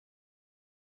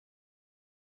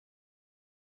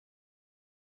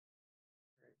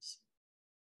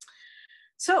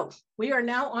So we are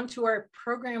now onto our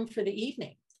program for the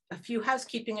evening. A few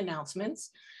housekeeping announcements.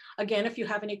 Again, if you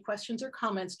have any questions or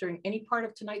comments during any part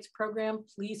of tonight's program,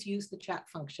 please use the chat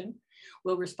function.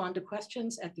 We'll respond to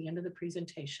questions at the end of the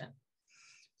presentation.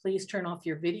 Please turn off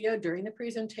your video during the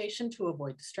presentation to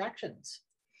avoid distractions.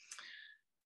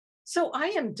 So I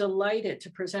am delighted to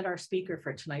present our speaker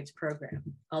for tonight's program,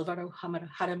 Alvaro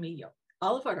Jaramillo.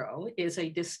 Alvaro is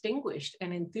a distinguished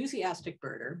and enthusiastic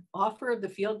birder, author of the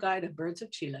Field Guide of Birds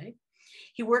of Chile.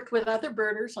 He worked with other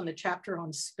birders on the chapter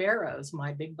on sparrows,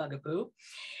 my big bugaboo,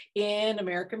 in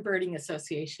American Birding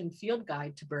Association Field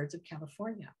Guide to Birds of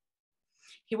California.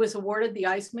 He was awarded the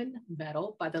Eisman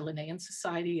Medal by the Linnean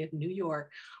Society of New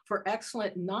York for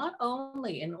excellence not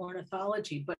only in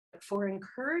ornithology, but for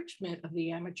encouragement of the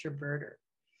amateur birder.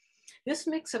 This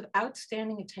mix of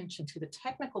outstanding attention to the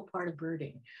technical part of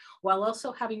birding, while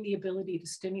also having the ability to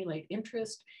stimulate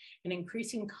interest and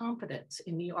increasing competence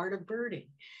in the art of birding,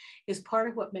 is part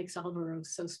of what makes Alvaro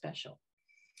so special.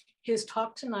 His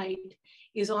talk tonight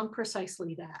is on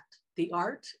precisely that, the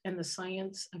art and the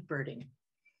science of birding.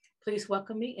 Please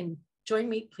welcome me and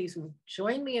please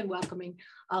join me in welcoming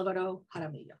Alvaro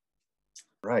Jaramillo.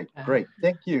 Right, great.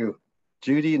 Thank you,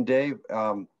 Judy and Dave,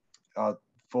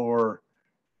 for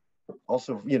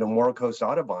also, Morro Coast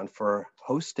Audubon for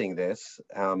hosting this.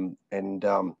 Let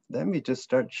me just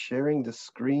start sharing the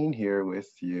screen here with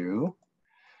you.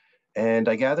 And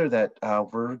I gather that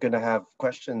we're going to have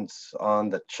questions on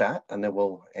the chat, and then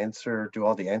we'll do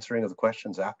all the answering of the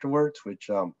questions afterwards, which,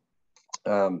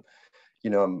 I'm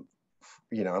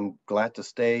glad to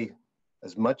stay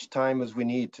as much time as we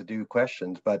need to do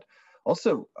questions. But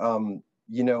also,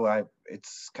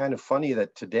 it's kind of funny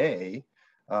that today,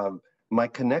 my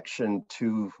connection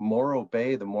to Morro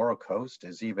Bay, the Morro Coast,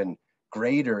 is even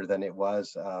greater than it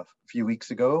was a few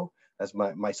weeks ago, as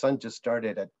my son just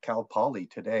started at Cal Poly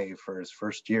today for his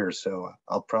first year. So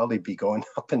I'll probably be going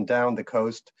up and down the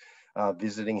coast,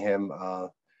 visiting him on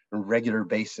a regular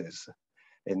basis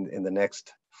in the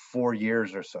next 4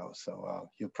 years or so. So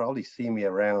you'll probably see me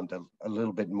around a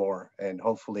little bit more, and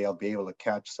hopefully I'll be able to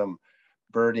catch some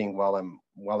birding while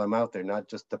I'm out there, not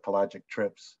just the pelagic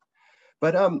trips.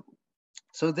 But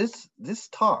so this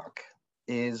talk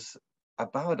is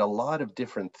about a lot of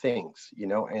different things,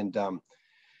 and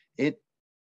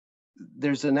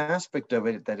there's an aspect of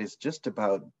it that is just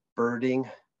about birding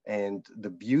and the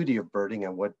beauty of birding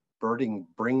and what birding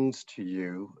brings to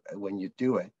you when you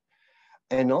do it.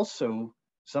 And also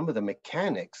some of the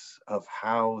mechanics of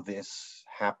how this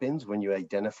happens when you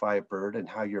identify a bird, and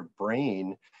how your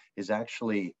brain is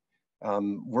actually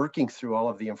working through all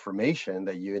of the information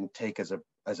that you intake as a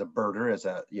birder, as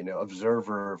a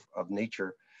observer of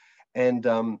nature, and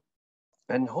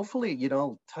hopefully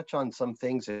touch on some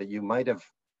things that you might have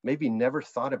maybe never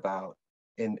thought about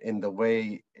in the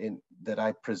way that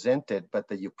I presented, but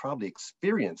that you probably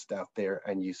experienced out there,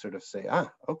 and you sort of say,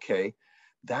 okay,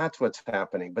 that's what's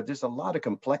happening. But there's a lot of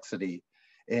complexity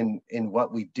in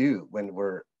what we do when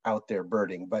we're out there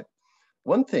birding. But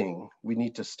one thing we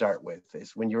need to start with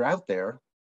is, when you're out there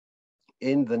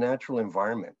in the natural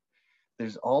environment,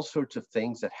 there's all sorts of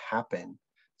things that happen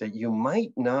that you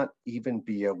might not even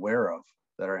be aware of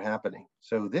that are happening.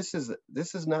 So this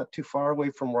is not too far away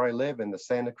from where I live, in the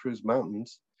Santa Cruz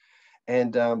Mountains.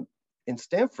 And in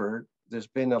Stanford, there's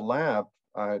been a lab,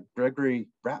 Gregory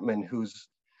Bratman, who's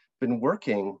been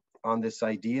working on this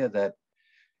idea that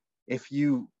if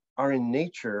you are in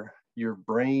nature, your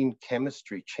brain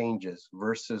chemistry changes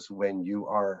versus when you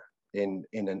are in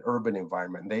an urban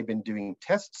environment. They've been doing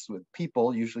tests with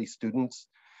people, usually students,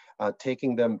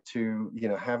 taking them to,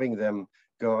 having them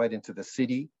go out into the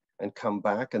city and come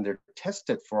back, and they're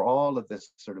tested for all of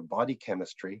this sort of body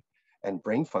chemistry and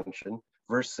brain function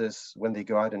versus when they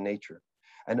go out in nature.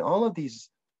 And all of these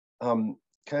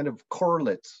kind of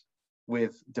correlates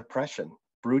with depression,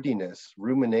 broodiness,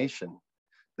 rumination,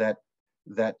 that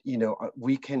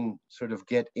we can sort of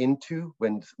get into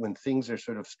when things are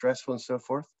sort of stressful and so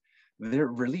forth. They're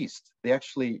released. They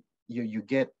actually, you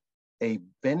get a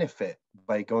benefit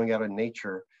by going out in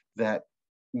nature that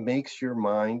makes your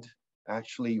mind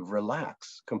actually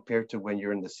relax compared to when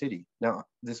you're in the city. Now,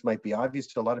 this might be obvious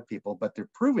to a lot of people, but they're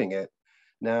proving it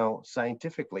now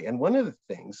scientifically. And one of the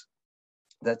things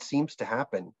that seems to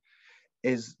happen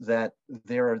is that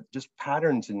there are just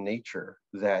patterns in nature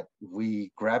that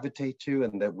we gravitate to,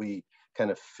 and that we kind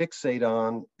of fixate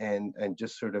on and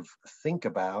just sort of think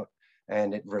about,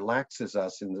 and it relaxes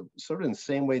us in the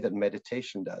same way that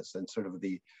meditation does, and sort of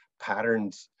the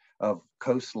patterns of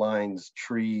coastlines,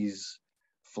 trees,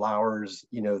 flowers,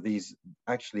 these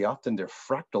actually often they're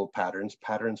fractal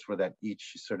patterns where that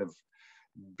each sort of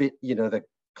bit, the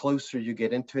closer you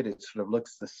get into it, it sort of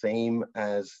looks the same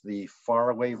as the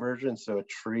faraway version. So a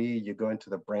tree, you go into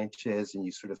the branches and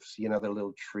you sort of see another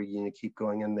little tree and you keep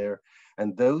going in there.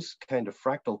 And those kind of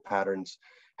fractal patterns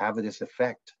have this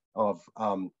effect of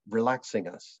relaxing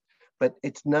us. But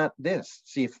it's not this.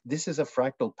 See, if this is a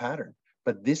fractal pattern,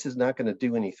 but this is not going to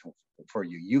do anything for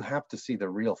you. You have to see the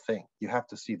real thing. You have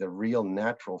to see the real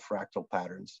natural fractal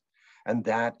patterns. And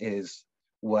that is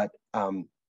what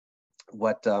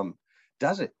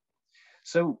does it.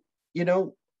 So, you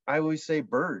know, I always say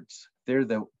birds, they're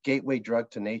the gateway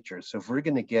drug to nature. So if we're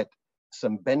going to get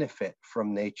some benefit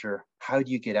from nature, how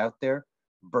do you get out there?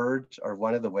 Birds are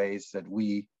one of the ways that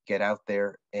we get out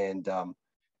there and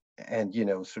you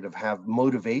know, sort of have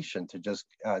motivation to just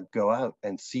go out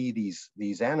and see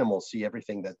these animals, see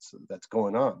everything that's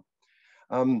going on.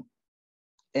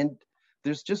 And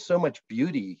there's just so much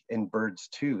beauty in birds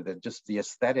too, that just the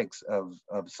aesthetics of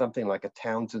something like a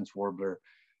Townsend's warbler,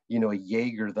 you know, a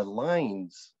Jaeger, the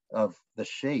lines of the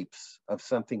shapes of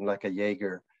something like a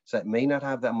Jaeger, so that may not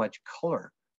have that much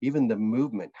color, even the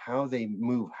movement, how they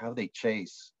move, how they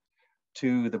chase,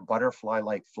 to the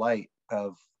butterfly-like flight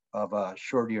of a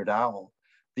short-eared owl.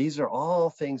 These are all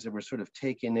things that we're sort of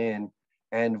taking in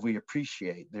and we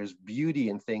appreciate. There's beauty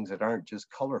in things that aren't just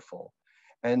colorful.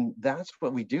 And that's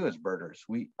what we do as birders.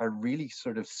 We are really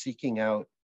sort of seeking out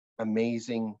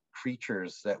amazing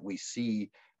creatures that we see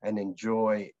and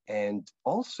enjoy, and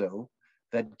also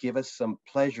that give us some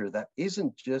pleasure that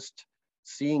isn't just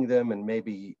seeing them and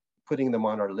maybe putting them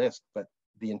on our list, but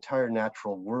the entire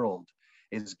natural world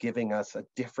is giving us a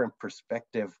different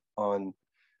perspective on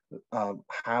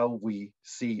how we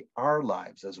see our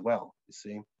lives as well, you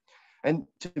see. And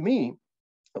to me,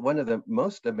 one of the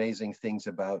most amazing things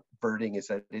about birding is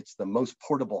that it's the most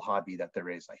portable hobby that there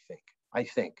is, I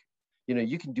think. You know,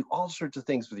 you can do all sorts of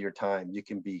things with your time. You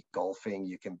can be golfing,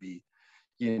 you can be,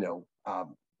 you know,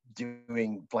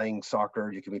 playing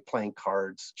soccer, you can be playing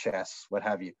cards, chess, what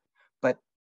have you. But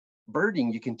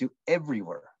birding, you can do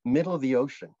everywhere, middle of the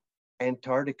ocean,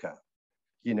 Antarctica,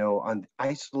 you know, on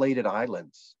isolated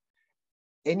islands.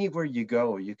 Anywhere you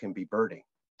go, you can be birding.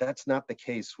 That's not the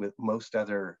case with most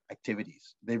other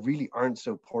activities. They really aren't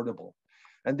so portable.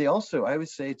 And they also, I would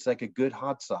say it's like a good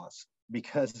hot sauce,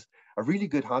 because a really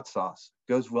good hot sauce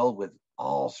goes well with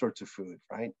all sorts of food,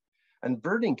 right? And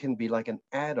birding can be like an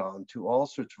add-on to all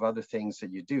sorts of other things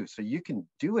that you do. So you can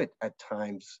do it at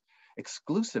times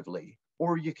exclusively,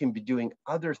 or you can be doing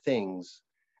other things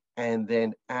and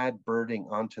then add birding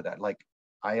onto that. Like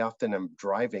I often am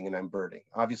driving and I'm birding.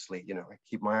 Obviously, you know, I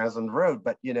keep my eyes on the road,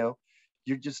 but you know,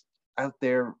 you're just out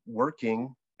there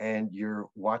working and you're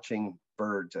watching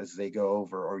birds as they go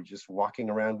over, or just walking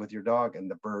around with your dog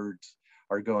and the birds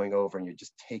are going over and you're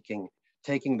just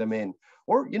taking them in.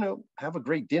 Or, you know, have a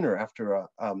great dinner after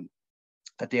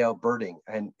a day out birding,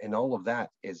 and all of that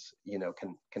is, you know,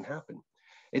 can happen.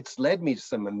 It's led me to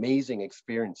some amazing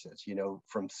experiences, you know,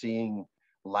 from seeing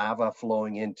lava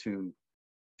flowing into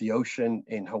the ocean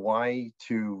in Hawaii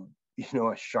to, you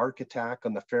know, a shark attack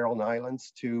on the Faroe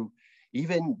Islands, to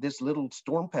even this little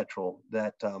storm petrel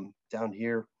that down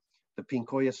here, the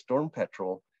Pincoya storm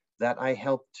petrel, that I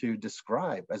helped to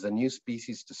describe as a new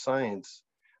species to science.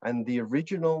 And the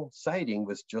original sighting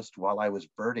was just while I was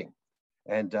birding.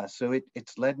 And so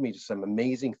it's led me to some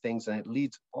amazing things, and it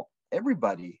leads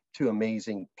everybody to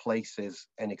amazing places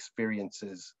and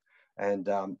experiences. And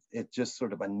it's just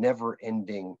sort of a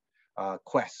never-ending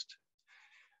quest.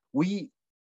 We,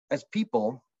 as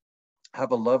people,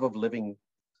 have a love of living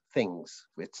things.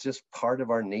 It's just part of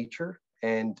our nature.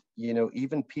 And, you know,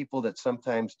 even people that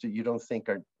sometimes you don't think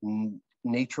are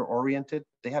nature oriented,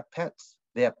 they have pets,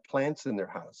 they have plants in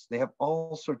their house, they have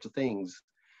all sorts of things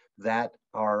that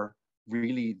are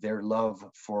really their love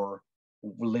for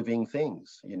living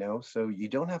things, you know. So you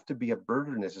don't have to be a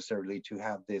birder necessarily to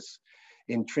have this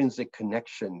intrinsic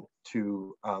connection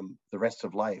to the rest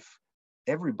of life.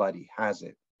 Everybody has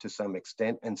it to some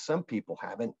extent, and some people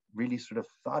haven't really sort of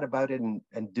thought about it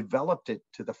and developed it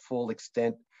to the full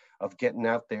extent of getting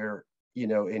out there, you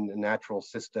know, in the natural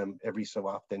system every so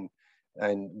often.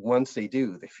 And once they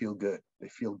do, they feel good. They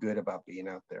feel good about being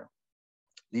out there.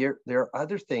 There are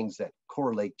other things that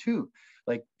correlate too,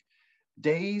 like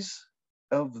days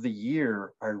of the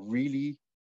year are really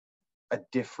a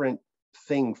different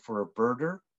thing for a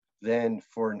birder than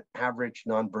for an average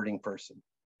non-birding person.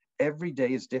 Every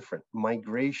day is different.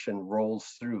 Migration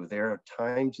rolls through. There are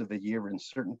times of the year when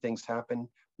certain things happen,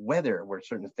 weather where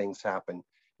certain things happen.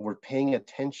 We're paying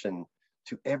attention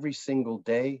to every single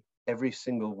day, every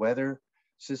single weather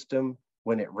system,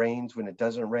 when it rains, when it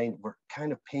doesn't rain. We're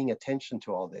kind of paying attention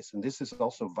to all this. And this is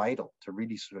also vital to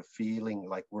really sort of feeling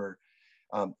like we're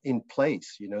in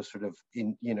place, sort of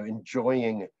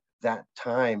enjoying that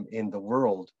time in the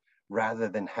world rather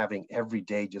than having every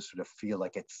day just sort of feel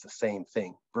like it's the same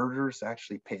thing. Birders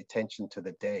actually pay attention to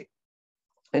the day.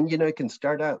 And, it can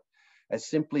start out as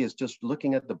simply as just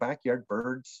looking at the backyard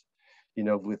birds,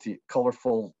 with the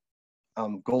colorful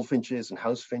goldfinches and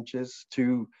house finches,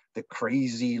 to the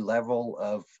crazy level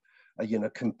of,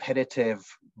 competitive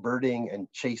birding and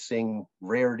chasing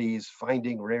rarities,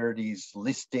 finding rarities,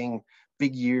 listing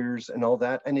big years and all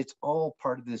that. And it's all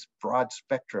part of this broad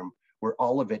spectrum where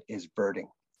all of it is birding.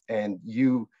 And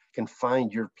you can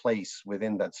find your place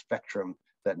within that spectrum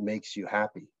that makes you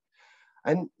happy.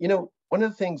 And, one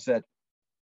of the things that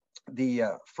the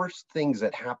first things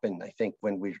that happen, I think,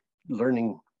 when we're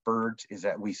learning birds is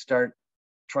that we start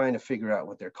trying to figure out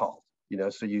what they're called.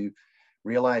 So you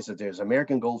realize that there's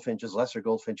American goldfinches, lesser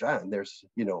goldfinch, and there's,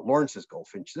 Lawrence's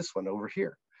goldfinch, this one over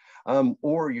here.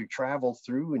 Or you travel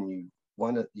through and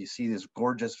you see this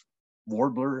gorgeous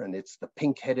warbler, and it's the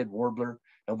pink-headed warbler,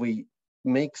 and we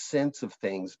make sense of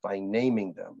things by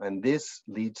naming them, and this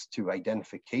leads to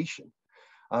identification.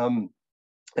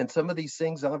 And some of these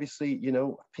things, obviously,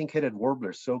 pink-headed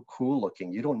warbler, so cool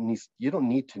looking. You don't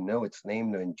need to know its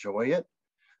name to enjoy it,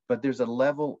 but there's a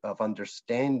level of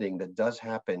understanding that does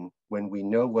happen when we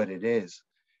know what it is,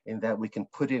 in that we can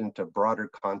put it into broader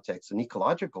context, an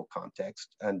ecological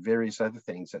context, and various other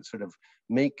things that sort of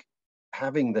make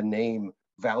having the name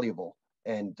valuable.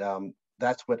 And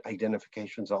that's what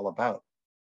identification is all about,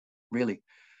 really.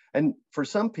 And for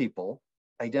some people,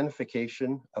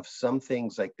 identification of some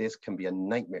things like this can be a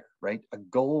nightmare, right? A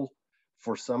gull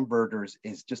for some birders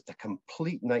is just a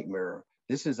complete nightmare.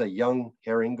 This is a young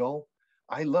herring gull.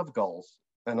 I love gulls,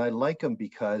 and I like them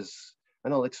because,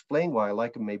 and I'll explain why I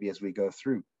like them maybe as we go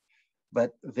through,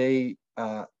 but they're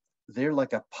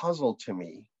like a puzzle to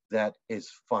me that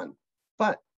is fun.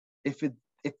 But if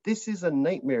this is a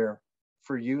nightmare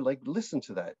for you, like, listen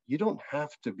to that. You don't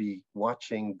have to be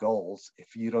watching gulls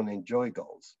if you don't enjoy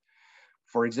gulls.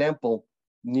 For example,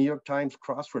 New York Times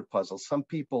crossword puzzles. Some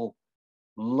people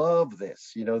love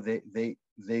this.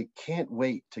 They can't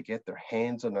wait to get their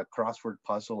hands on a crossword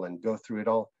puzzle and go through it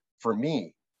all. For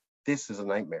me, this is a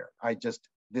nightmare.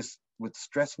 This would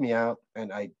stress me out,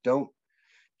 and I don't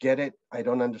get it. I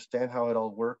don't understand how it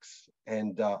all works,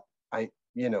 and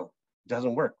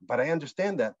doesn't work. But I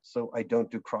understand that, so I don't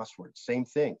do crosswords. Same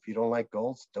thing. If you don't like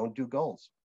gulls, don't do gulls.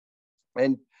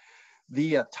 And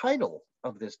the title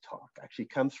of this talk actually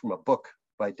comes from a book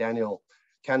by Daniel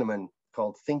Kahneman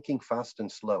called Thinking Fast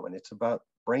and Slow, and it's about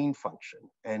brain function.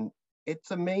 And it's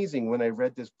amazing when I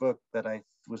read this book that I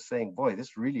was saying, boy,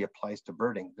 this really applies to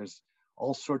birding. There's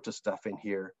all sorts of stuff in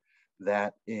here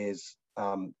that is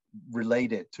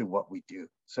related to what we do.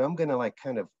 So I'm going to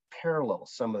kind of parallel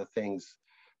some of the things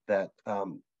that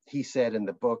he said in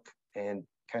the book and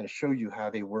kind of show you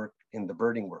how they work in the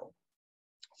birding world.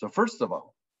 So first of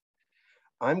all,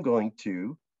 I'm going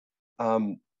to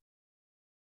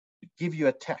give you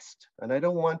a test, and I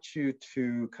don't want you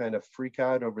to kind of freak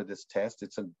out over this test.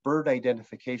 It's a bird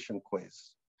identification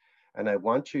quiz, and I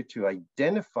want you to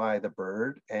identify the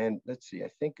bird. And let's see, I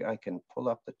think I can pull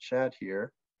up the chat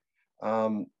here,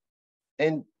 and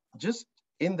just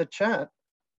in the chat,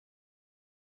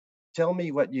 tell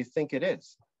me what you think it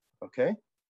is, okay?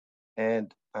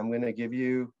 And I'm going to give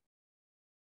you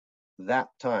that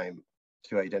time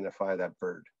to identify that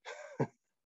bird.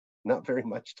 Not very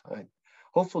much time.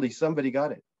 Hopefully somebody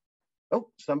got it. Oh,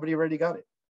 somebody already got it.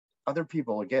 Other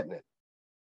people are getting it.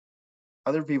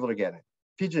 Other people are getting it.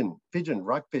 Pigeon,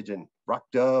 rock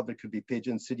dove, it could be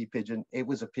pigeon, city pigeon. It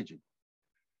was a pigeon.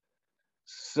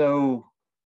 So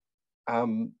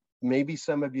maybe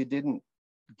some of you didn't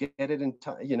get it in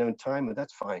time, in time, and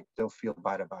that's fine. Don't feel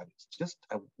bad about it. It's just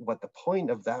what the point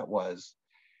of that was,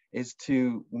 is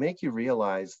to make you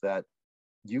realize that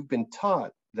you've been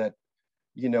taught that,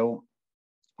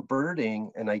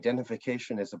 birding and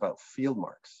identification is about field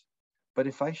marks. But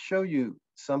if I show you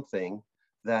something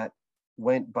that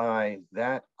went by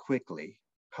that quickly,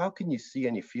 how can you see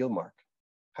any field mark?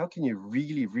 How can you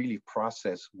really, really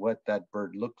process what that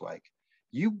bird looked like?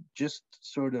 You just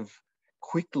sort of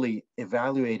quickly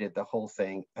evaluated the whole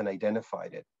thing and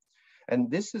identified it.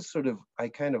 And this is sort of, I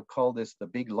kind of call this the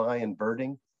big lie in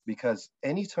birding, because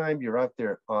anytime you're out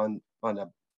there on a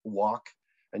walk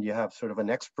and you have sort of an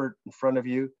expert in front of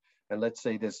you, and let's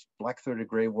say this black-throated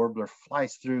gray warbler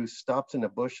flies through, stops in a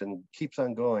bush and keeps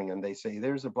on going, and they say,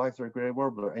 there's a black-throated gray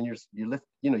warbler, and you lift,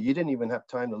 you didn't even have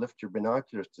time to lift your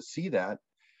binoculars to see that.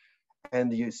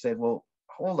 And you said, well,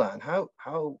 hold on, how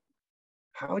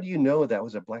do you know that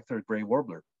was a black-throated gray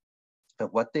warbler? And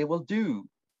what they will do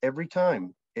every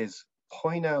time is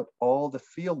point out all the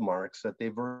field marks that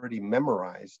they've already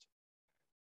memorized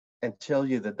and tell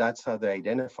you that that's how they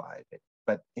identified it.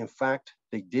 But in fact,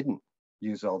 they didn't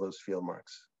use all those field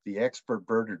marks. The expert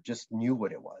birder just knew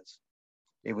what it was.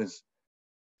 It was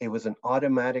an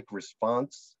automatic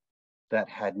response that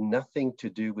had nothing to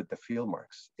do with the field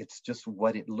marks. It's just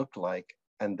what it looked like,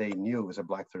 and they knew it was a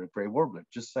black-throated gray warbler,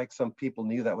 just like some people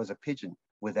knew that was a pigeon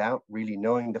without really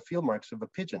knowing the field marks of a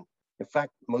pigeon. In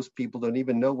fact, most people don't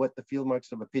even know what the field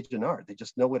marks of a pigeon are. They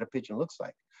just know what a pigeon looks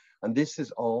like. And this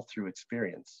is all through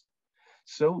experience.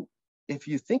 So if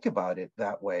you think about it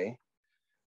that way,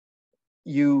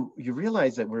 you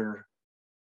realize that we're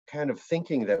kind of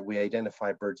thinking that we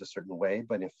identify birds a certain way,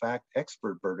 but in fact,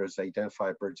 expert birders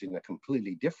identify birds in a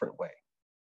completely different way.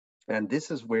 And this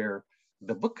is where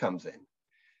the book comes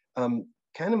in.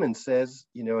 Kahneman says,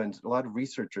 you know, and a lot of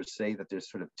researchers say that there's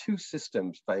sort of two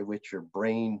systems by which your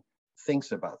brain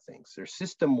thinks about things. There's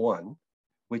system one,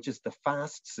 which is the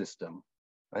fast system,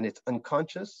 and it's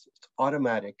unconscious, it's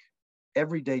automatic,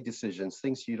 everyday decisions,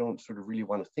 things you don't sort of really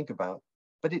want to think about,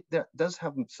 but it does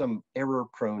have some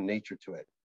error-prone nature to it.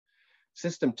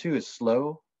 System two is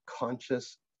slow,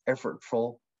 conscious,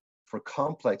 effortful for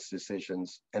complex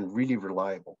decisions and really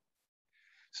reliable.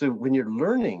 So when you're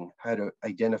learning how to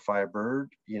identify a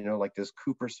bird, you know, like this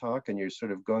Cooper's hawk, and you're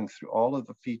sort of going through all of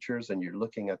the features and you're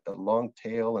looking at the long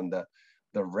tail and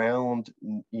the round,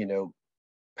 you know,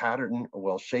 pattern,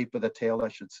 well, shape of the tail, I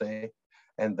should say,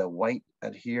 and the white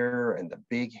adhere and the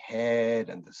big head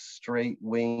and the straight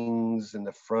wings in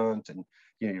the front, and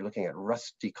you know, you're looking at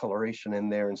rusty coloration in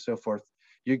there and so forth.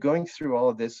 You're going through all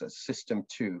of this as system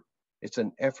two. It's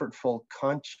an effortful,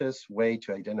 conscious way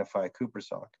to identify a Cooper's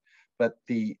hawk. But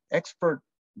the expert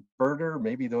birder,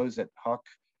 maybe those at Hawk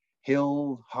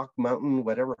Hill, Hawk Mountain,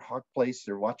 whatever hawk place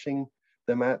they're watching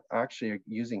them at, actually are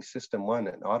using system one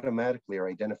and automatically are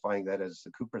identifying that as the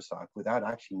Cooper's hawk without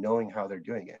actually knowing how they're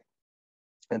doing it.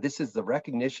 And this is the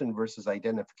recognition versus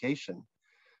identification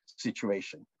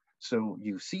situation. So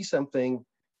you see something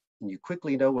and you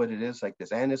quickly know what it is, like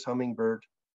this Anna's hummingbird,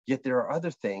 yet there are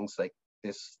other things like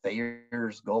this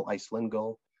Thayer's gull, Iceland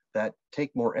gull, that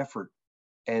take more effort.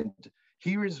 And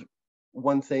here is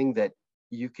one thing that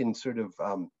you can sort of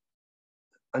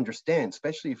understand,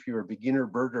 especially if you're a beginner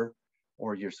birder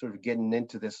or you're sort of getting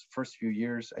into this first few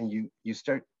years, and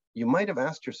you might have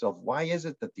asked yourself, why is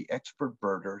it that the expert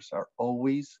birders are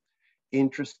always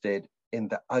interested in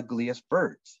the ugliest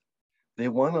birds? They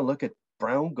want to look at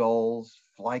brown gulls,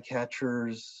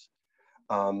 flycatchers,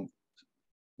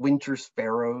 winter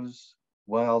sparrows,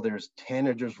 while there's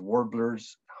tanagers,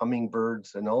 warblers,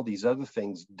 hummingbirds, and all these other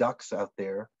things, ducks out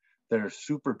there that are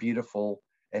super beautiful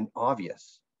and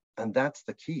obvious. And that's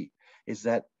the key, is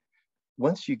that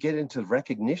once you get into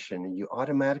recognition and you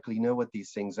automatically know what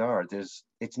these things are,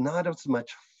 it's not as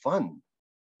much fun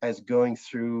as going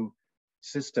through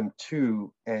system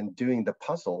two and doing the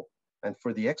puzzle. And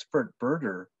for the expert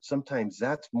birder, sometimes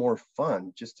that's more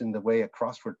fun, just in the way a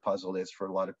crossword puzzle is for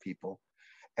a lot of people.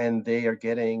 And they are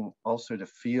getting also to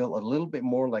feel a little bit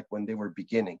more like when they were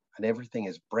beginning, and everything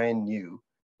is brand new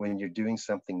when you're doing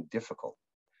something difficult.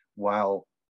 While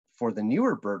for the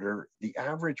newer birder, the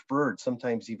average bird,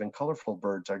 sometimes even colorful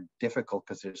birds, are difficult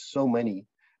because there's so many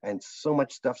and so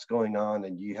much stuff's going on,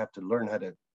 and you have to learn how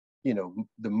to, you know,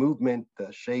 the movement,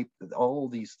 the shape, all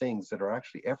these things that are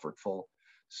actually effortful.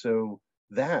 So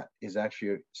that is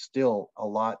actually still a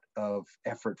lot of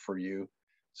effort for you.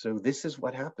 So this is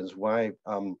what happens, why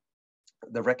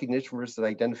the recognition versus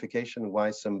identification,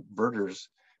 why some birders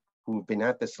who've been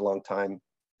at this a long time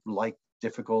like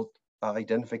difficult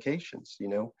identifications, you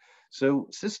know. So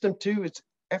system two, it's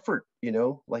effort, you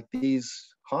know, like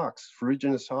these hawks,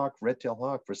 ferruginous hawk, red-tailed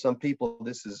hawk. For some people,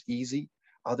 this is easy.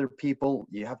 Other people,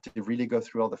 you have to really go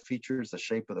through all the features, the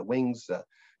shape of the wings,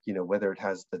 you know, whether it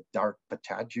has the dark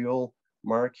patagial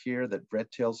mark here that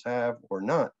red-tails have or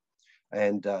not,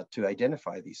 and to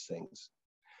identify these things.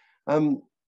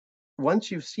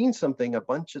 Once you've seen something a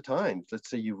bunch of times, let's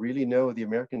say you really know the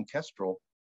American kestrel,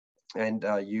 and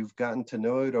you've gotten to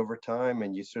know it over time,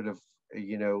 and you sort of,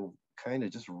 you know, kind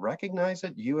of just recognize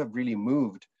it, you have really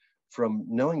moved from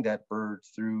knowing that bird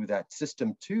through that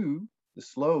system two, the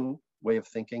slow way of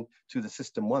thinking, to the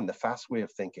system one, the fast way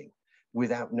of thinking,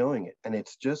 without knowing it. And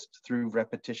it's just through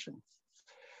repetition.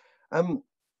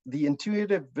 The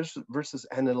intuitive versus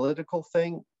analytical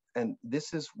thing, and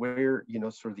this is where, you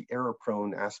know, sort of the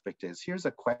error-prone aspect is. Here's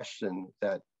a question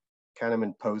that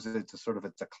Kahneman poses. It's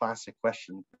a classic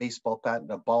question. Baseball bat and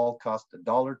a ball cost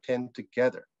 $1.10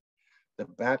 together. The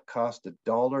bat cost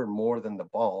 $1 more than the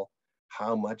ball.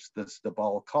 How much does the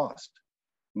ball cost?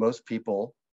 Most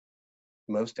people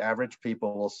most average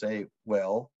people will say,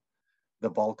 well, the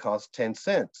ball costs 10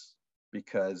 cents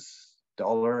because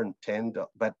dollar and 10,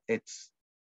 but it's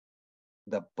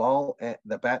the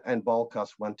bat and ball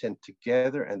cost 1.10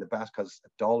 together, and the bat costs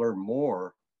 $1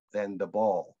 more than the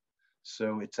ball.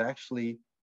 So it's actually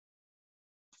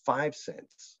 5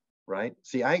 cents, right?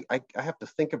 See, I have to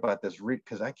think about this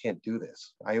because I can't do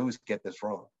this. I always get this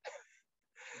wrong.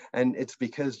 And it's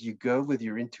because you go with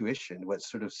your intuition, what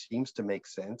sort of seems to make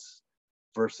sense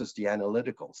versus the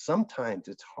analytical. Sometimes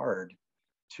it's hard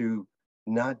to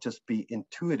not just be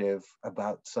intuitive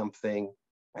about something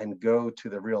and go to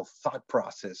the real thought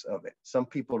process of it. Some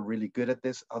people are really good at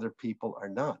this, other people are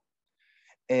not.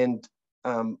 And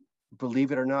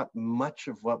believe it or not, much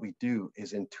of what we do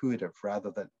is intuitive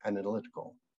rather than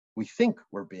analytical. We think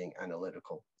we're being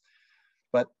analytical,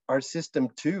 but our system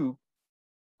too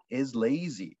is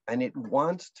lazy, and it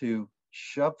wants to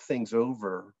shove things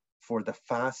over for the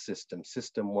fast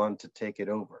system one, to take it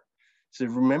over. So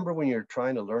remember when you're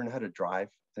trying to learn how to drive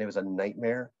and it was a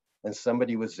nightmare, and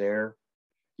somebody was there,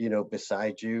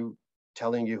 beside you,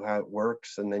 telling you how it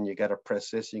works, and then you got to press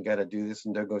this, you got to do this,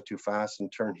 and don't go too fast,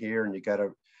 and turn here, and you got to,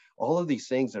 all of these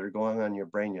things that are going on in your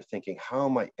brain, you're thinking, how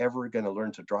am I ever going to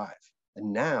learn to drive?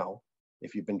 And now,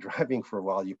 if you've been driving for a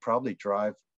while, you probably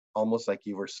drive almost like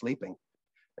you were sleeping,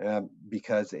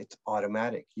 because it's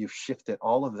automatic. You've shifted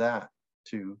all of that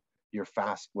to your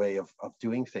fast way of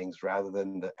doing things rather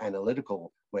than the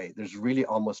analytical way. There's really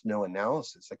almost no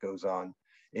analysis that goes on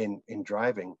in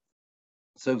driving.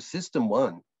 So system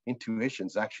one, intuition,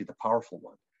 is actually the powerful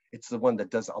one. It's the one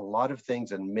that does a lot of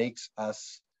things and makes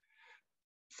us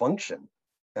function.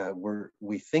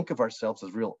 We think of ourselves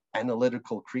as real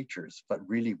analytical creatures, but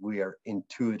really we are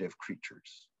intuitive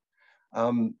creatures.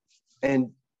 And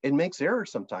it makes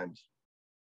errors sometimes.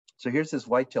 So here's this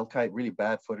white-tailed kite, really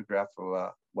bad photograph of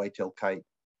a white-tailed kite.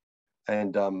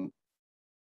 And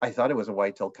I thought it was a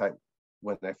white-tailed kite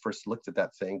when I first looked at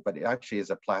that thing, but it actually is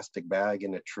a plastic bag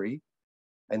in a tree.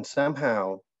 And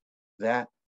somehow that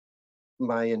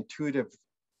my intuitive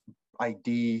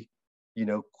ID,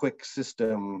 quick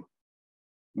system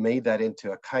made that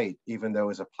into a kite, even though it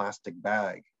was a plastic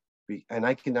bag. And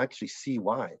I can actually see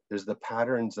why. There's the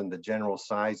patterns and the general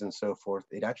size and so forth.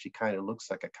 It actually kind of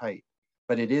looks like a kite,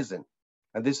 but it isn't.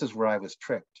 And this is where I was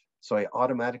tricked. So I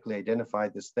automatically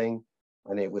identified this thing,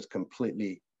 and it was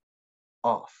completely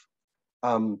off.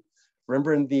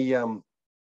 Remember in the,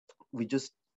 we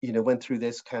just, went through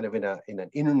this kind of in an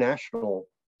international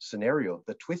scenario,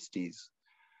 the twisties,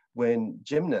 when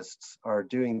gymnasts are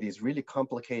doing these really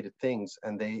complicated things,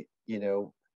 and they,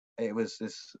 it was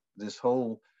this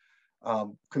whole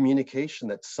communication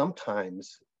that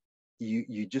sometimes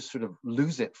you just sort of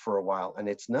lose it for a while. And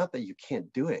it's not that you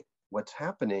can't do it. What's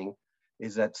happening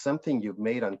is that something you've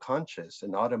made unconscious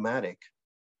and automatic,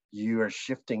 you are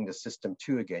shifting the system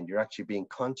two again. You're actually being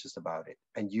conscious about it.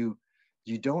 And you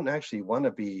don't actually want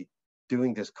to be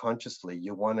doing this consciously.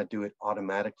 You want to do it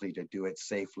automatically, to do it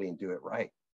safely and do it right.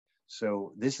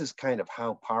 So this is kind of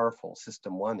how powerful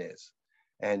system one is.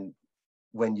 And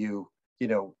when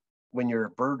when you're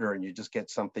a birder and you just get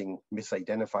something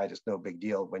misidentified, it's no big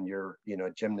deal. When you're, a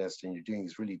gymnast and you're doing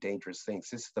these really dangerous things,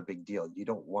 this is the big deal. You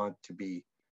don't want to be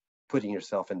putting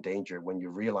yourself in danger when you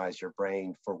realize your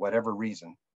brain, for whatever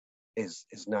reason, is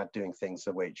not doing things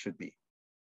the way it should be.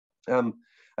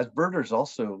 As birders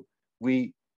also,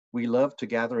 we love to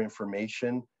gather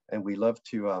information, and we love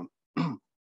to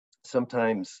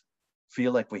sometimes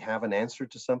feel like we have an answer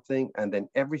to something, and then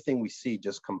everything we see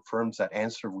just confirms that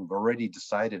answer we've already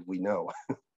decided we know.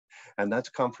 And that's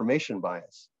confirmation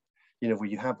bias. Where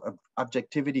you have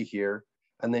objectivity here,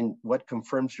 and then what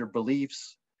confirms your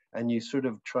beliefs, and you sort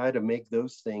of try to make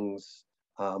those things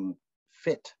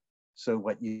fit. So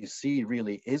what you see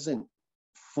really isn't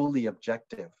fully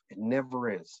objective. It never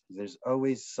is. There's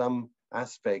always some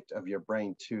aspect of your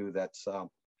brain too that's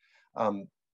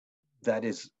that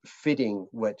is fitting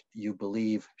what you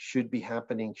believe should be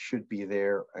happening, should be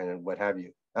there, and what have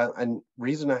you. And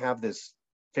reason I have this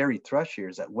fairy thrush here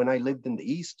is that when I lived in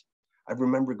the East, I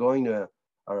remember going to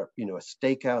a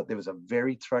stakeout. There was a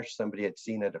very thrush somebody had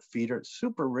seen at a feeder. It's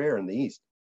super rare in the East.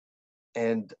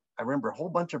 And I remember a whole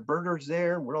bunch of birders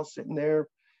there. We're all sitting there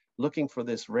looking for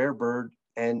this rare bird.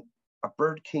 And a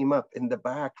bird came up in the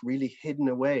back, really hidden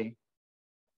away.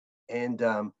 And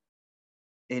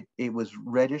it was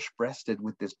reddish breasted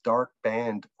with this dark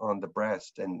band on the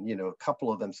breast. And, a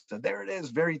couple of them said, there it is,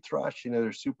 very thrush.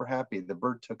 They're super happy. The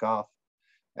bird took off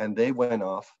and they went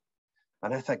off.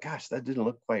 And I thought, gosh, that didn't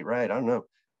look quite right. I don't know.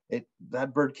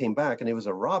 That bird came back, and it was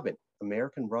a robin,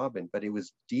 American robin, but it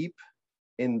was deep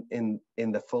in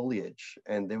the foliage,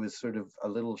 and there was sort of a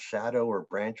little shadow or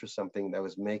branch or something that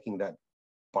was making that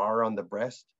bar on the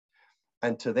breast.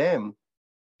 And to them,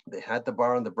 they had the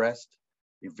bar on the breast.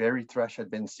 A very thrush had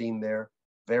been seen there.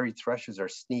 Very thrushes are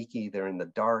sneaky. They're in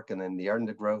the dark and in the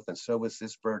undergrowth, and so was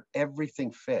this bird.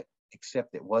 Everything fit,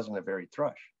 except it wasn't a very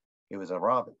thrush. It was a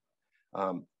robin.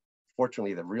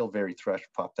 Fortunately, the real very thrush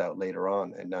popped out later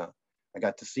on, and I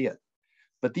got to see it.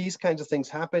 But these kinds of things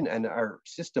happen, and our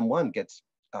system one gets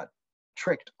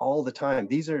tricked all the time.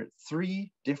 These are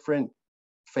 3 different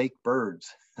fake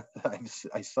birds that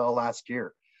I saw last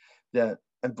year.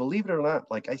 And believe it or not,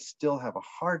 like, I still have a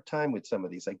hard time with some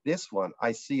of these. Like this one,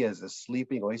 I see as a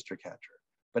sleeping oyster catcher,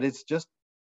 but it's just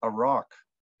a rock.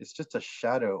 It's just a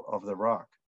shadow of the rock.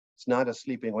 It's not a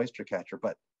sleeping oyster catcher,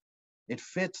 but it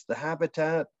fits the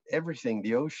habitat, everything,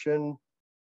 the ocean,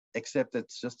 except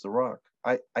it's just a rock.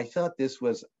 I thought this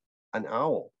was an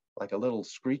owl, like a little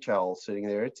screech owl sitting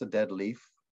there. It's a dead leaf.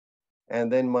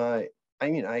 And then I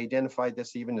identified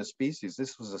this even as species.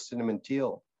 This was a cinnamon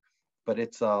teal, but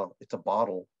it's a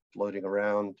bottle floating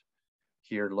around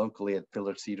here locally at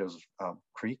Pillarcitos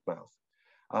Creek mouth.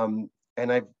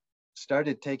 And I've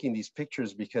started taking these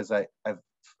pictures because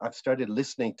I've started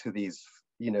listening to these,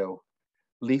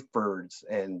 leaf birds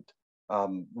and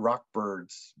rock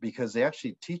birds, because they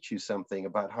actually teach you something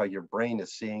about how your brain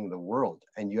is seeing the world,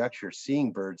 and you actually are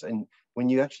seeing birds. And when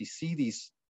you actually see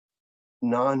these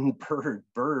non-bird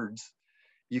birds,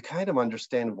 you kind of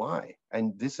understand why.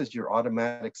 And this is your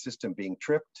automatic system being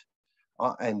tripped,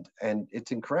 and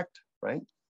it's incorrect, right?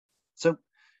 So,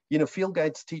 field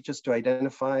guides teach us to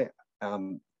identify,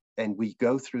 and we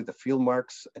go through the field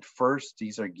marks at first.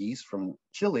 These are geese from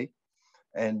Chile.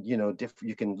 And,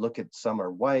 you can look at, some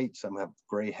are white, some have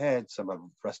gray heads, some have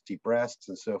rusty breasts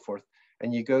and so forth.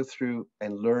 And you go through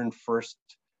and learn first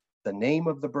the name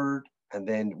of the bird, and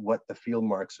then what the field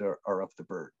marks are of the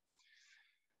bird.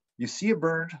 You see a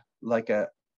bird like a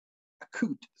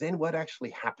coot, then what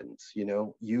actually happens?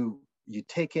 You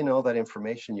take in all that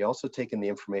information. You also take in the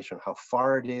information on how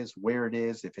far it is, where it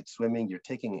is, if it's swimming. You're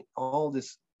taking all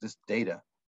this data.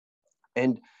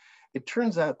 And it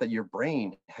turns out that your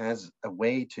brain has a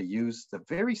way to use the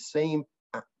very same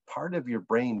part of your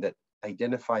brain that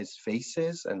identifies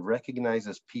faces and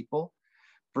recognizes people.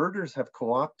 Birders have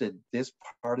co-opted this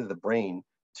part of the brain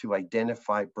to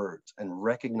identify birds and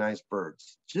recognize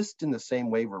birds, just in the same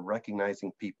way we're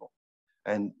recognizing people.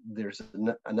 And there's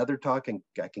another talk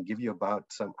I can give you about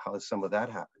how some of that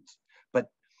happens. But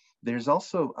there's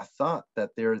also a thought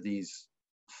that there are these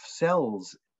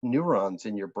cells, neurons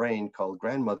in your brain called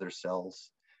grandmother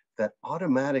cells, that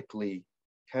automatically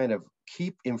kind of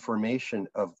keep information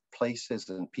of places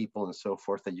and people and so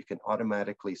forth, that you can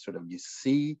automatically you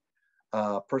see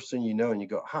a person and you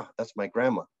go, that's my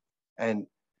grandma. And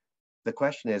the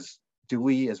question is, do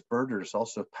we as birders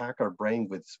also pack our brain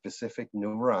with specific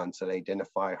neurons that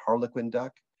identify harlequin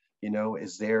duck?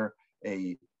 Is there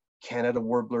a Canada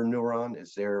warbler neuron?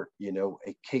 Is there,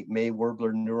 a Cape May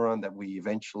warbler neuron that we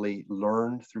eventually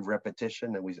learn through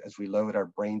repetition, and as we load our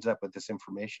brains up with this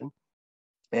information?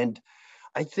 And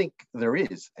I think there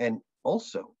is. And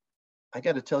also, I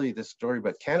got to tell you this story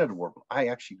about Canada warbler. I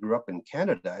actually grew up in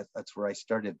Canada. That's where I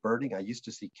started birding. I used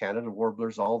to see Canada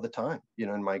warblers all the time,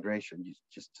 in migration,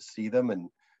 just to see them. And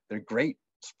they're great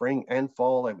spring and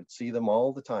fall. I would see them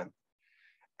all the time.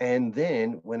 And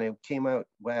then when I came out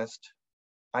west,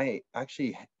 I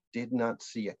actually did not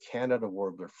see a Canada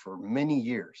warbler for many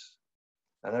years.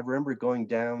 And I remember going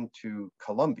down to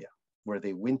Colombia, where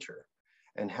they winter,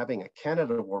 and having a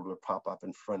Canada warbler pop up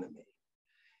in front of me.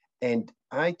 And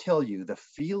I tell you, the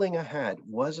feeling I had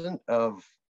wasn't of,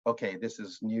 okay, this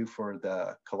is new for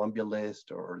the Columbia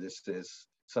list, or this is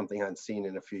something I'd seen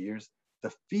in a few years.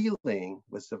 The feeling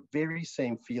was the very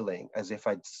same feeling as if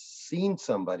I'd seen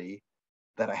somebody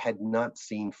that I had not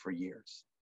seen for years.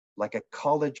 Like a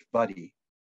college buddy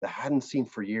that I hadn't seen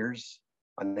for years,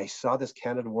 and I saw this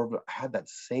Canada warbler. I had that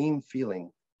same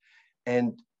feeling.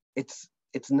 And it's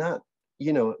not,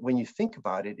 when you think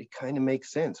about it, it kind of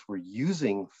makes sense. We're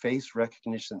using face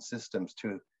recognition systems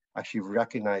to actually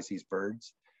recognize these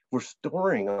birds. We're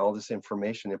storing all this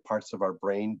information in parts of our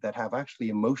brain that have actually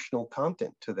emotional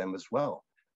content to them as well.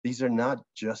 These are not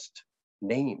just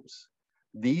names.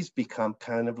 These become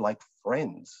kind of like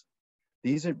friends.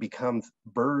 These have become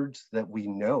birds that we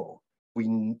know,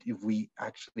 we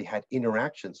actually had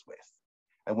interactions with.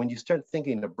 And when you start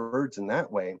thinking of birds in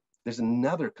that way, there's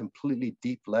another completely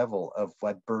deep level of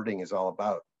what birding is all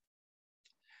about.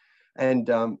 And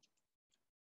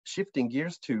shifting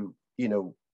gears to,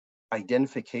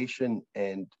 identification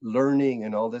and learning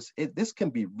and all this, this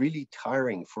can be really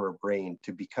tiring for a brain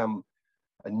to become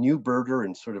a new birder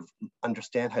and sort of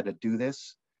understand how to do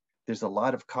this, there's a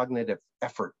lot of cognitive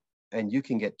effort and you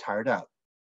can get tired out.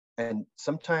 And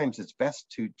sometimes it's best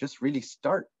to just really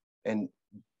start and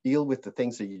deal with the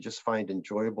things that you just find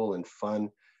enjoyable and fun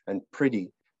and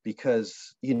pretty,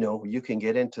 because, you know, you can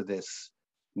get into this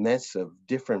mess of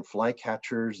different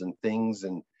flycatchers and things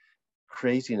and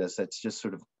craziness that's just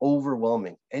sort of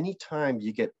overwhelming. Anytime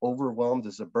you get overwhelmed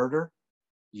as a birder,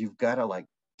 you've got to like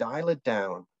dial it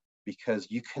down, because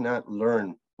you cannot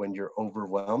learn when you're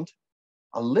overwhelmed.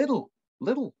 A little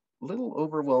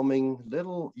overwhelming,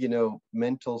 little, you know,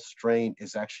 mental strain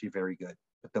is actually very good.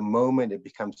 But the moment it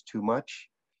becomes too much,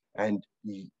 and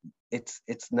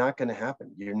it's not going to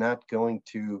happen. You're not going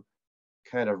to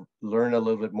kind of learn a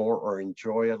little bit more or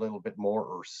enjoy a little bit more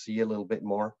or see a little bit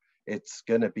more. It's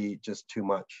going to be just too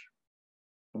much.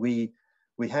 We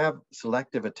have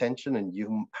selective attention, and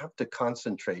you have to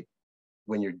concentrate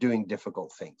when you're doing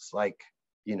difficult things. Like,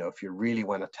 you know, if you really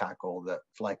want to tackle the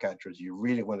flycatchers, you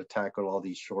really want to tackle all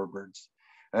these shorebirds.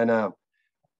 And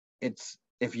it's,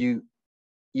 if you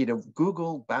know,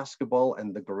 Google basketball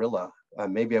and the gorilla,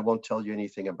 maybe I won't tell you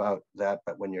anything about that,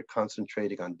 but when you're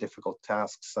concentrating on difficult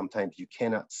tasks, sometimes you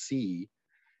cannot see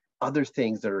other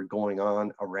things that are going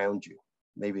on around you.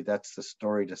 Maybe that's the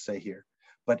story to say here.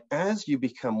 But as you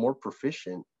become more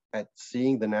proficient at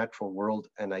seeing the natural world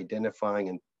and identifying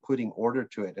and putting order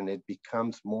to it, and it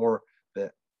becomes more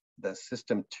the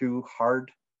system 2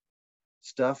 hard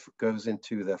stuff goes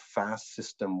into the fast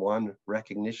system 1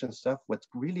 recognition stuff, what's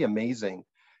really amazing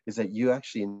is that you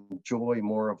actually enjoy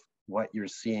more of what you're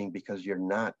seeing, because you're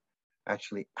not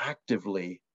actually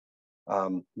actively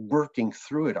working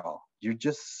through it all. You're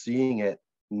just seeing it,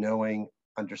 knowing,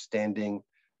 understanding,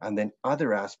 and then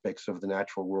other aspects of the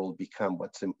natural world become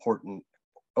what's important,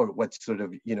 or what's sort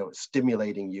of, you know,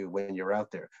 stimulating you when you're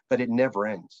out there. But it never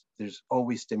ends. There's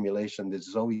always stimulation,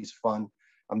 there's always fun,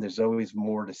 and there's always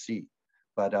more to see.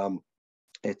 But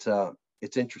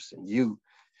it's interesting.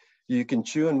 You can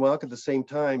chew and walk at the same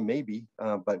time, maybe,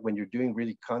 but when you're doing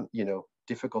really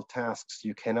difficult tasks,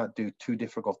 you cannot do 2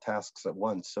 difficult tasks at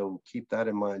once. So keep that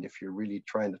in mind if you're really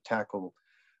trying to tackle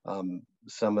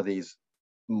some of these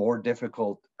more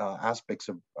difficult aspects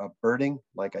of birding,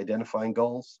 like identifying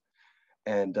goals.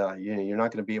 And you know, you're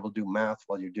not going to be able to do math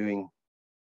while you're doing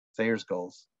Thayer's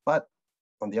goals. But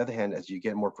on the other hand, as you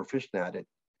get more proficient at it,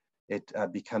 it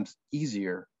becomes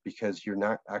easier, because you're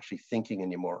not actually thinking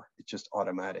anymore. It's just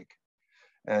automatic.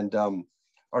 And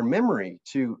our memory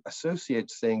too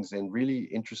associates things in really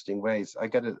interesting ways. I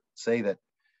got to say that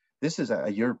this is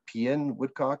a European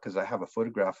woodcock, because I have a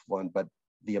photograph of one, but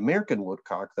the American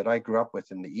woodcock that I grew up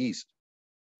with in the East,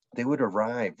 they would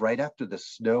arrive right after the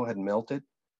snow had melted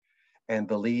and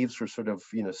the leaves were sort of,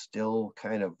 you know, still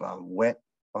kind of wet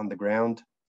on the ground.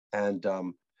 And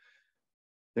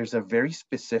there's a very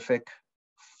specific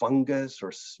fungus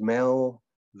or smell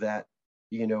that,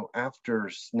 you know, after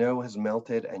snow has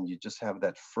melted and you just have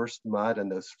that first mud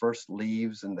and those first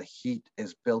leaves, and the heat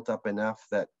is built up enough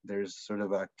that there's sort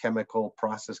of a chemical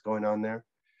process going on there.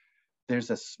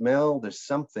 There's a smell, there's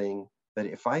something that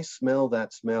if I smell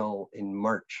that smell in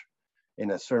March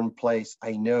in a certain place,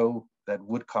 I know that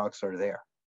woodcocks are there,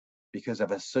 because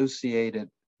I've associated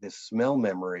this smell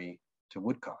memory to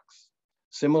woodcocks.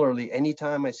 Similarly,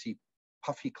 anytime I see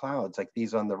puffy clouds like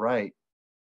these on the right,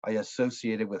 I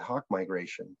associate it with hawk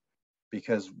migration,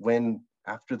 because when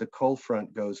after the cold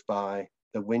front goes by,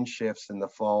 the wind shifts in the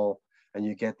fall, and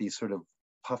you get these sort of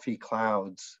puffy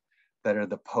clouds that are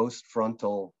the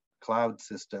post-frontal cloud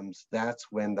systems, that's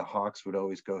when the hawks would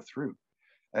always go through.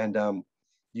 And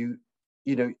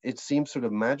you know, it seems sort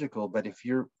of magical, but if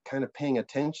you're kind of paying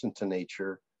attention to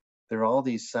nature, there are all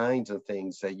these signs and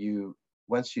things that you,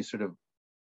 once you sort of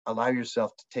allow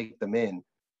yourself to take them in,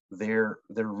 they're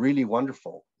really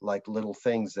wonderful, like little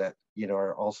things that, you know,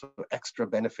 are also extra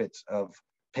benefits of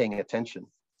paying attention.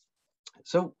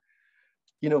 So,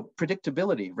 you know,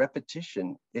 predictability,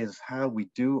 repetition is how we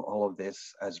do all of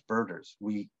this as birders.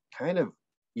 We kind of,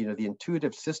 you know, the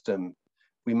intuitive system,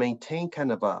 we maintain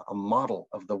kind of a model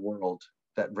of the world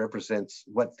that represents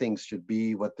what things should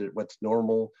be, what's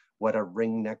normal, what a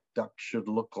ring-necked duck should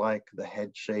look like, the head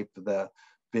shape, the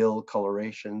bill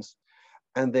colorations.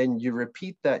 And then you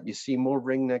repeat that, you see more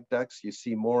ring-necked ducks, you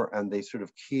see more, and they sort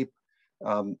of keep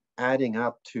adding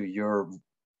up to your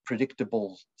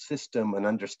predictable system and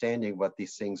understanding what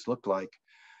these things look like,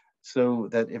 so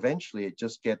that eventually it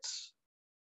just gets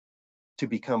to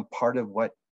become part of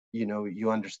what, you know, you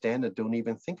understand and don't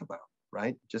even think about,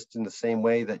 right? Just in the same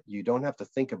way that you don't have to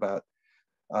think about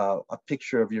a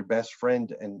picture of your best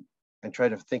friend and try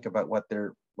to think about what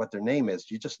their name is.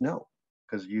 You just know,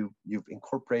 because you've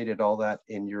incorporated all that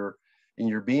in your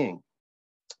being.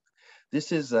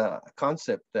 This is a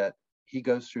concept that he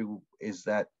goes through, is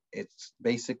that it's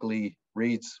basically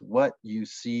reads, what you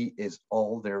see is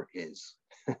all there is.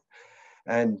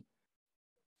 And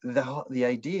the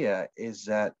idea is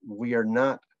that we are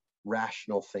not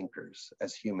rational thinkers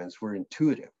as humans. We're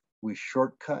intuitive. We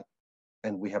shortcut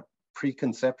and we have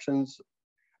preconceptions,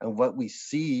 and what we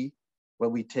see,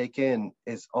 what we take in,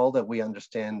 is all that we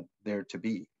understand there to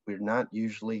be. We're not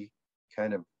usually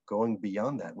kind of going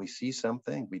beyond that. We see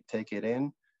something, we take it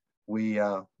in, we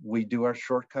do our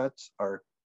shortcuts, our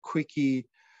quickie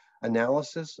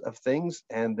analysis of things,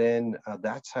 and then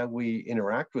that's how we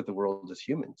interact with the world as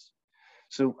humans.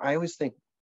 So I always think,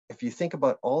 if you think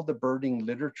about all the birding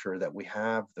literature that we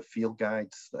have, the field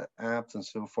guides, the apps, and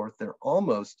so forth, they're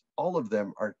almost all of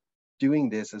them are doing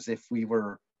this as if we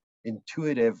were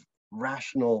intuitive,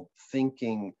 rational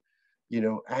thinking,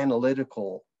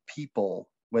 analytical people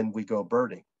when we go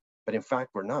birding. But in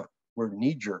fact, we're not. We're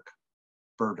knee-jerk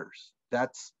birders.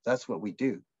 That's what we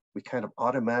do. We kind of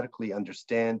automatically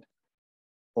understand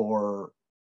or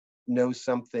know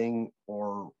something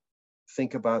or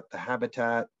think about the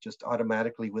habitat just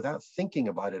automatically without thinking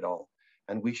about it all.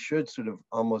 And we should sort of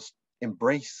almost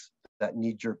embrace that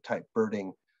knee-jerk type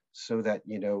birding, so that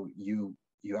you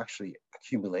actually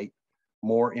accumulate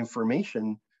more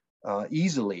information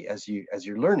easily as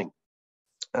you're learning.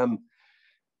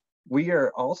 We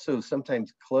are also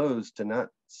sometimes closed to not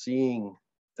seeing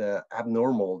the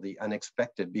abnormal, the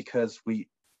unexpected, because we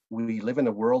live in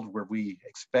a world where we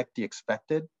expect the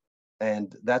expected.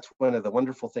 And that's one of the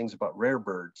wonderful things about rare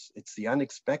birds. It's the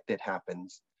unexpected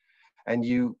happens. And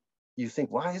you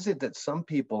think, why is it that some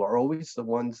people are always the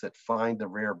ones that find the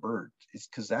rare bird? It's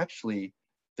because actually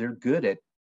they're good at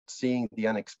seeing the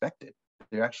unexpected.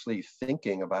 They're actually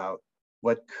thinking about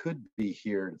what could be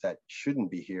here that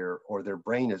shouldn't be here, or their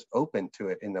brain is open to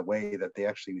it in a way that they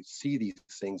actually see these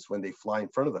things when they fly in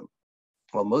front of them.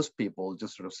 Well, most people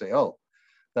just sort of say, oh,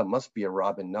 that must be a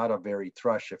robin, not a very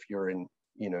thrush if you're in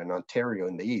Ontario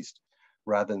in the East,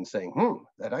 rather than saying,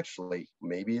 that actually,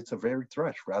 maybe it's a very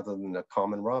thrush rather than a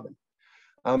common robin.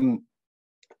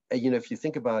 If you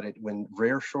think about it, when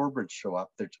rare shorebirds show up,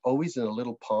 they're always in a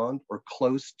little pond or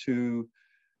close to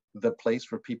the place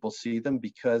where people see them,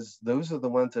 because those are the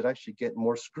ones that actually get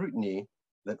more scrutiny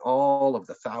than all of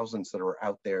the thousands that are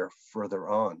out there further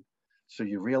on. So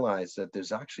you realize that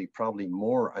there's actually probably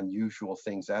more unusual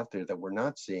things out there that we're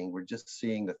not seeing. We're just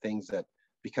seeing the things that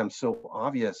become so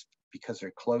obvious because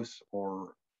they're close,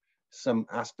 or some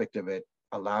aspect of it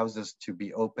allows us to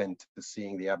be open to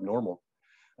seeing the abnormal.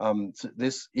 So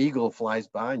this eagle flies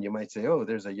by and you might say, oh,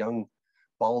 there's a young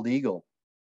bald eagle,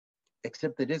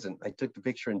 except it isn't. I took the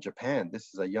picture in Japan. This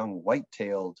is a young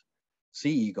white-tailed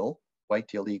sea eagle,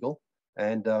 white-tailed eagle.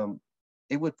 And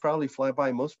it would probably fly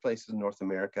by most places in North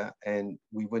America, and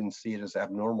we wouldn't see it as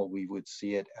abnormal. We would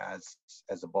see it as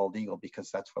a bald eagle, because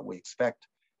that's what we expect.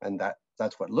 And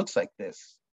that's what looks like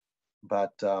this.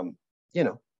 But,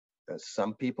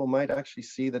 some people might actually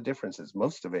see the differences.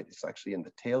 Most of it is actually in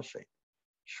the tail shape,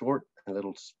 short and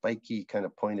little spiky kind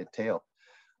of pointed tail.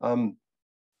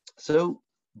 So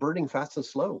birding fast and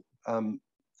slow.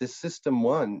 This system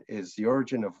one is the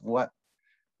origin of what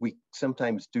we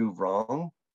sometimes do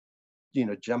wrong,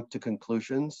 jump to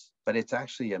conclusions, but it's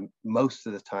actually most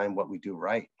of the time what we do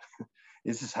right.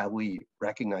 This is how we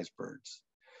recognize birds.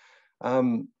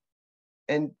 And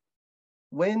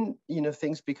when,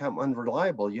 things become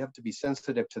unreliable, you have to be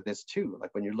sensitive to this too.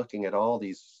 Like when you're looking at all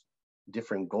these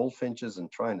different goldfinches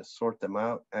and trying to sort them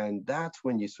out. And that's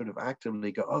when you sort of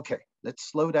actively go, okay, let's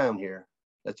slow down here.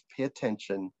 Let's pay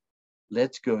attention.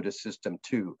 Let's go to system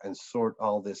 2 and sort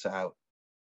all this out.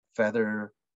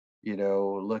 Feather,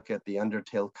 look at the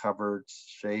undertail coverts,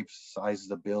 shapes, size of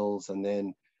the bills, and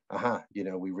then,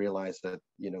 we realize that,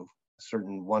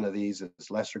 certain one of these is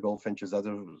lesser goldfinches,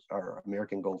 others are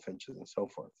American goldfinches, and so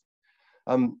forth.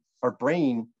 Our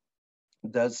brain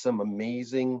does some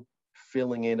amazing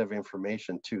filling in of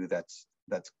information too. That's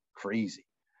crazy.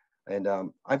 And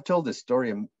I've told this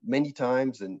story many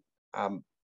times, and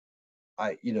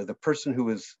the person who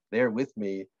was there with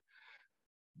me,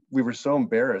 we were so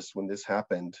embarrassed when this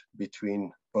happened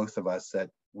between both of us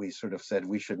that we sort of said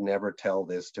we should never tell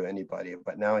this to anybody.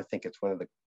 But now I think it's one of the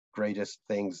greatest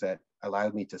things that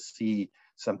allowed me to see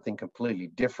something completely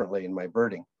differently in my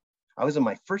birding. I was on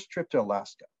my first trip to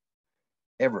Alaska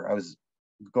ever. I was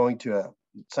going to a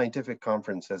scientific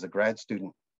conference as a grad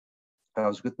student. I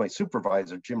was with my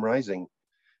supervisor, Jim Rising,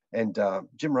 and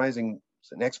Jim Rising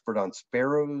is an expert on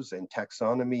sparrows and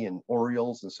taxonomy and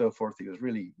orioles and so forth. He was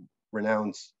really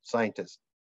renowned scientist.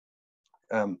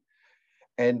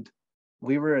 And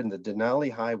we were in the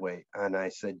Denali Highway, and I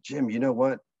said, Jim, you know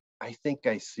what? I think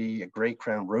I see a gray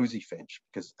crown rosy finch,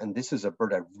 and this is a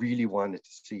bird I really wanted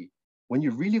to see. When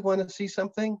you really want to see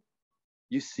something,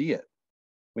 you see it.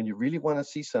 When you really want to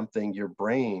see something, your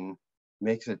brain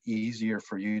makes it easier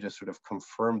for you to sort of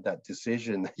confirm that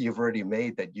decision that you've already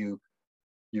made, that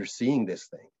you're seeing this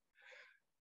thing.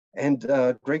 And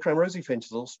gray crown rosy finch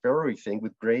is a little sparrowy thing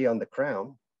with gray on the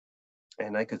crown.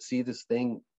 And I could see this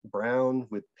thing brown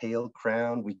with pale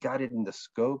crown. We got it in the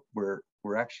scope. We're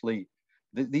actually,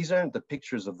 these aren't the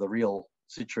pictures of the real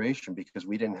situation because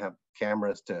we didn't have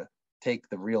cameras to take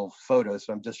the real photos.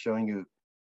 So I'm just showing you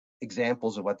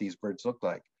examples of what these birds look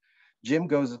like. Jim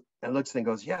goes and looks and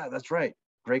goes, yeah, that's right,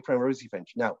 gray crown rosy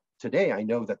finch. Now, today I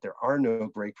know that there are no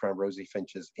gray crown rosy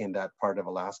finches in that part of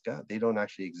Alaska. They don't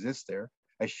actually exist there.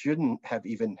 I shouldn't have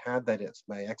even had that as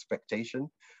my expectation,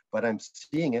 but I'm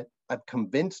seeing it. I've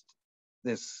convinced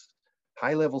this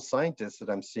high-level scientist that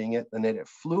I'm seeing it, and then it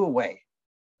flew away,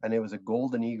 and it was a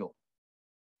golden eagle.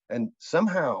 And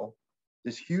somehow,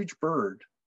 this huge bird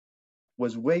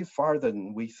was way farther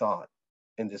than we thought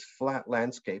in this flat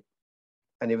landscape,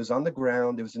 and it was on the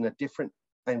ground. It was in a different,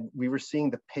 and we were seeing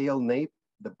the pale nape,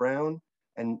 the brown,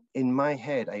 and in my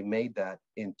head, I made that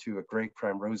into a gray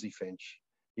crown rosy finch,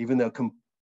 even though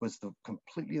was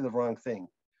completely the wrong thing.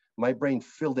 My brain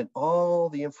filled in all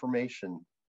the information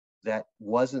that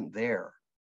wasn't there.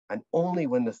 And only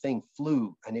when the thing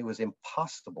flew and it was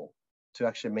impossible to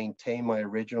actually maintain my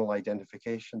original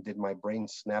identification did my brain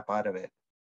snap out of it.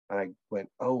 And I went,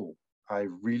 oh, I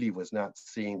really was not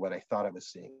seeing what I thought I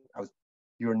was seeing.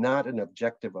 You're not an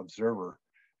objective observer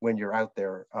when you're out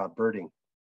there birding.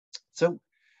 So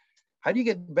how do you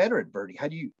get better at birding?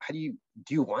 Do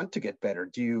you want to get better?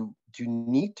 Do you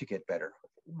need to get better?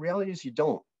 Reality is you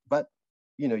don't, but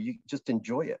you just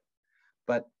enjoy it.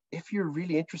 But if you're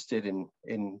really interested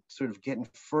in sort of getting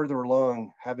further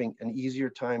along, having an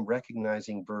easier time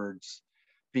recognizing birds,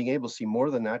 being able to see more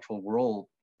of the natural world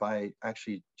by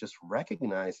actually just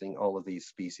recognizing all of these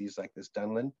species like this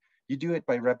dunlin, you do it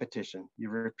by repetition. You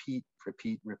repeat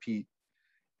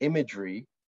imagery,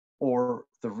 or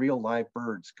the real live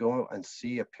birds. Go and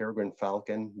see a peregrine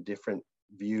falcon, different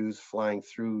views, flying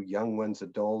through, young ones,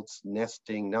 adults,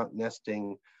 nesting, not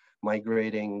nesting,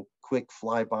 migrating, quick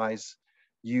flybys.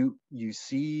 You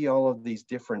see all of these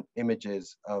different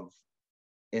images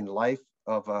in life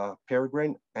of a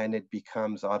peregrine, and it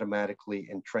becomes automatically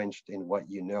entrenched in what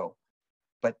you know.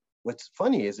 But what's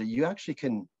funny is that you actually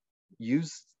can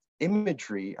use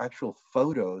imagery, actual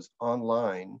photos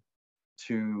online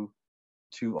to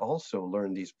also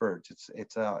learn these birds.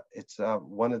 It's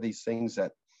one of these things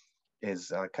that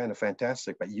is kind of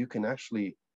fantastic, but you can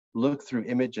actually look through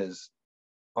images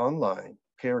online,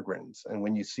 peregrines, and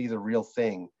when you see the real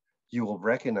thing, you will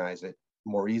recognize it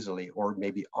more easily, or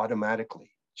maybe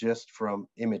automatically, just from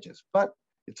images. But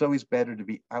it's always better to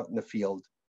be out in the field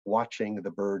watching the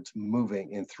birds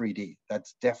moving in 3D.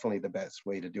 That's definitely the best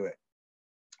way to do it.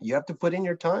 You have to put in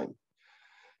your time,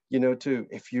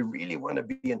 if you really want to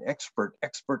be an expert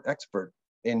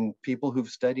in people who've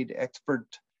studied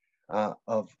experts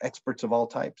of all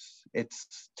types.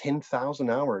 It's 10,000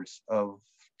 hours of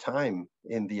time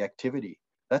in the activity.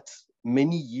 That's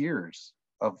many years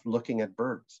of looking at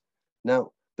birds.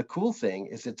 Now, the cool thing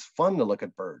is it's fun to look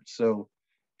at birds. So,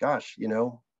 gosh,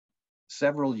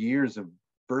 several years of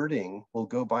birding will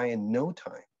go by in no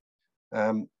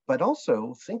time. But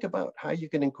also think about how you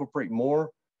can incorporate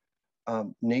more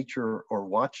nature or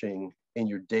watching in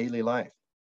your daily life.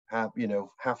 Have,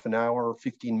 half an hour,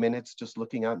 15 minutes just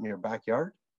looking out in your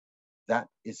backyard. That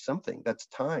is something. That's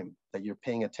time that you're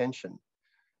paying attention.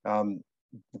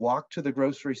 Walk to the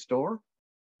grocery store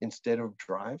instead of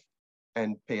drive,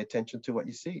 and pay attention to what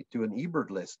you see. Do an eBird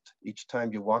list each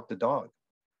time you walk the dog,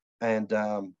 and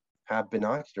have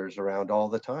binoculars around all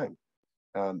the time.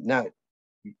 Now,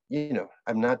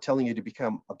 I'm not telling you to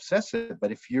become obsessive,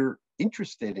 but if you're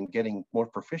interested in getting more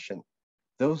proficient,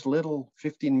 those little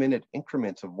 15-minute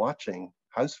increments of watching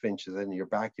house finches in your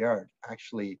backyard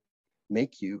actually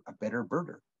make you a better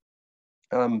birder.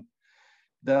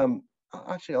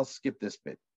 Actually, I'll skip this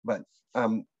bit, but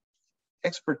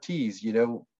expertise,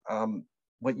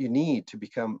 what you need to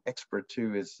become expert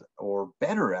to or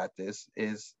better at this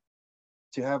is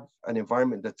to have an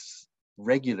environment that's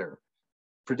regular,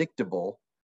 predictable,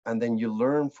 and then you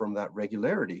learn from that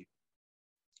regularity.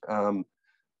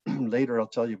 Later, I'll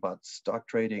tell you about stock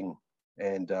trading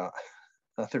and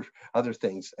other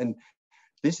things. And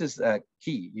this is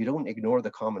key. You don't ignore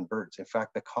the common birds. In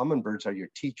fact, the common birds are your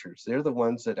teachers. They're the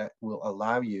ones that will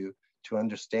allow you to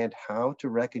understand how to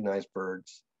recognize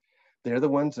birds. They're the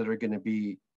ones that are going to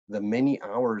be the many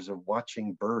hours of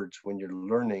watching birds when you're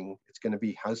learning. It's going to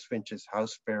be house finches,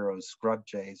 house sparrows, scrub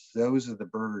jays. Those are the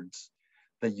birds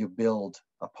that you build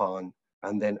upon,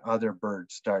 and then other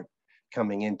birds start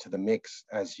coming into the mix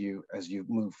as you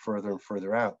move further and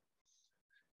further out.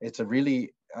 It's a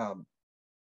really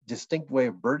distinct way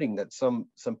of birding that some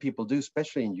people do,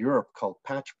 especially in Europe, called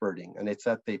patch birding. And it's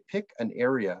that they pick an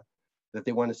area that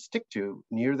they want to stick to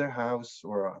near their house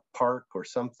or a park or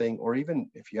something, or even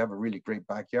if you have a really great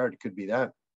backyard, it could be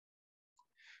that,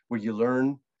 where you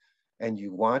learn and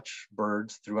you watch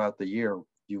birds throughout the year.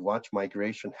 You watch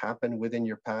migration happen within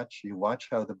your patch. You watch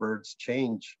how the birds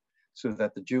change so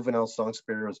that the juvenile song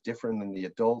sparrow is different than the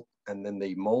adult, and then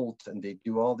they molt and they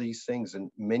do all these things.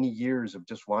 And many years of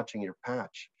just watching your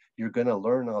patch, you're going to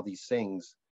learn all these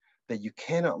things that you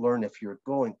cannot learn if you're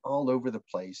going all over the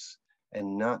place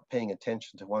and not paying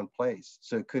attention to one place.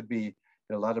 So it could be,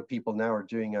 a lot of people now are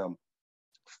doing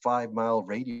 5-mile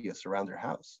radius around their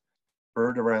house,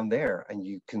 bird around there, and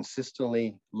you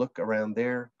consistently look around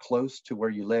there close to where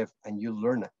you live, and you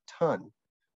learn a ton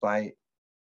by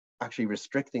actually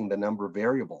restricting the number of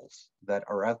variables that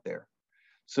are out there.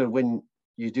 So when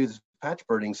you do this patch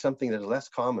birding, something that is less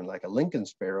common, like a Lincoln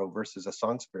sparrow versus a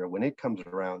song sparrow, when it comes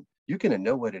around, you're going to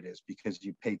know what it is because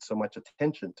you paid so much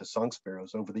attention to song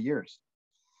sparrows over the years.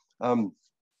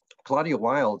 Claudia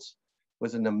Wilds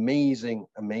was an amazing,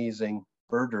 amazing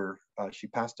birder. She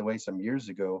passed away some years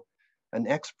ago, an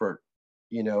expert,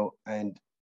 and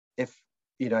if,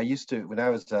 I used to, when I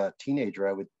was a teenager,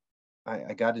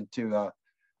 I got into, I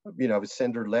would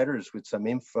send her letters with some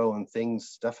info and things,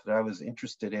 stuff that I was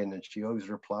interested in, and she always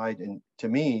replied. And to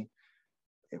me,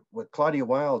 what Claudia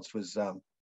Wilds was,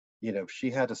 if she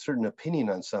had a certain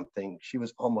opinion on something, she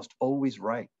was almost always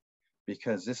right,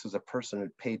 because this was a person who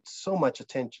paid so much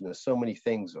attention to so many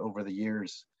things over the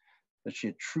years that she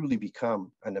had truly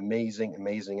become an amazing,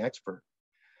 amazing expert.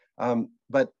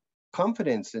 But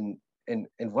confidence in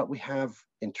what we have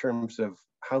in terms of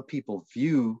how people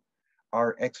view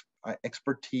our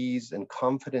expertise and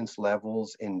confidence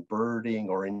levels in birding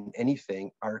or in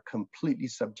anything are completely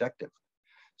subjective.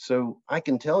 So I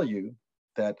can tell you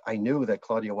that I knew that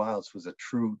Claudia Wilds was a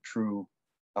true,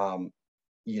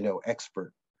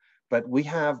 expert. But we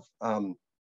have,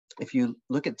 if you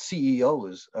look at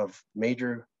CEOs of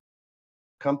major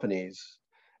companies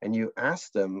and you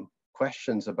ask them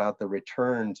questions about the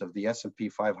returns of the S&P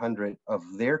 500 of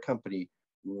their company,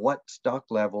 what stock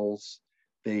levels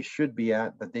they should be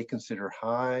at that they consider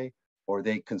high or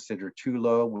they consider too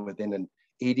low within an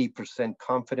 80%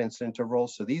 confidence interval.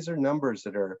 So these are numbers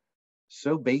that are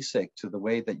so basic to the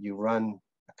way that you run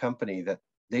a company that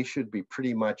they should be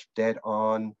pretty much dead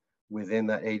on within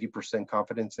that 80%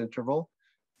 confidence interval.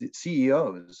 The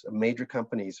CEOs of major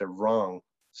companies are wrong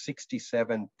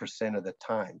 67% of the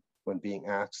time when being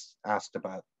asked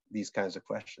about these kinds of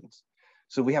questions.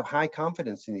 So we have high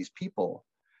confidence in these people,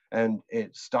 and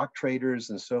stock traders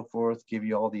and so forth give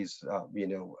you all these,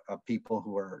 people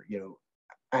who are,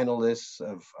 analysts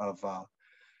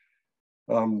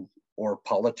or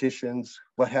politicians,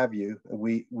 what have you.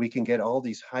 We can get all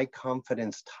these high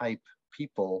confidence type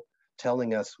people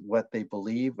telling us what they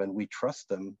believe, and we trust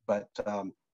them. But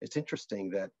it's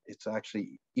interesting that it's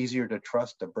actually easier to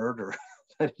trust a birder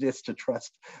than it is to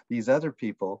trust these other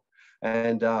people.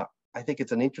 And I think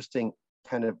it's an interesting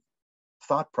kind of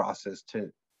thought process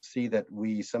to see that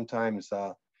we sometimes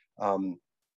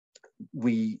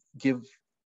we give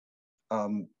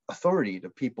authority to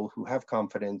people who have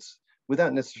confidence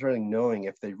without necessarily knowing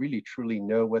if they really truly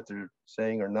know what they're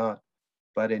saying or not.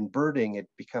 But in birding, it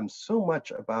becomes so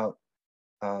much about,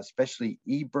 especially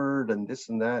eBird and this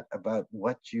and that, about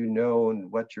what you know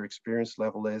and what your experience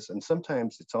level is. And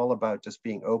sometimes it's all about just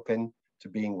being open to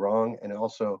being wrong and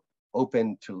also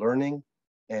open to learning.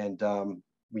 And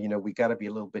we got to be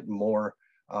a little bit more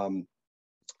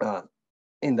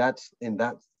in that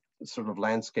sort of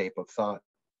landscape of thought.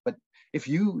 But if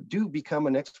you do become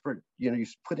an expert, you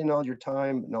put in all your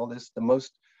time and all this, the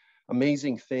most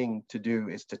amazing thing to do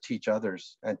is to teach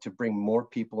others and to bring more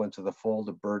people into the fold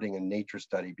of birding and nature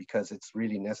study, because it's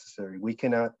really necessary. We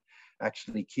cannot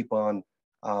actually keep on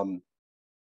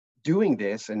doing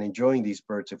this and enjoying these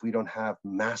birds if we don't have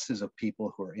masses of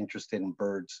people who are interested in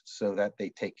birds so that they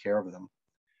take care of them.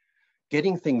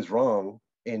 Getting things wrong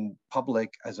in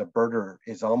public as a birder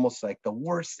is almost like the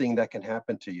worst thing that can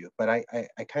happen to you. But I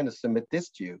kind of submit this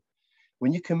to you.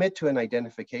 When you commit to an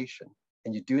identification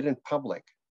and you do it in public,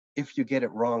 if you get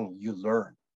it wrong, you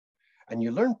learn. And you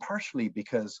learn partially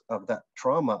because of that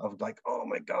trauma of like, oh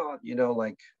my God,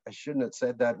 like I shouldn't have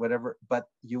said that, whatever. But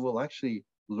you will actually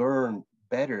learn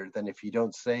better than if you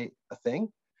don't say a thing.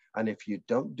 And if you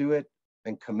don't do it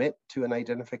and commit to an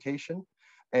identification.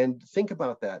 And think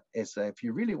about that as if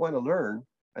you really want to learn,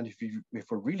 and if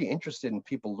we're really interested in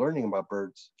people learning about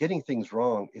birds, getting things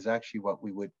wrong is actually what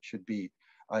we should be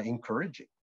encouraging,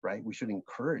 right? We should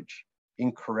encourage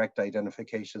incorrect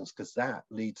identifications, because that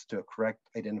leads to a correct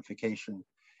identification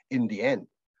in the end.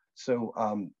 So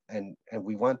and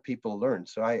we want people to learn.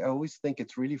 So I always think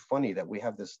it's really funny that we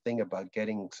have this thing about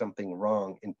getting something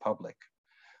wrong in public.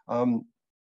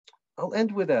 I'll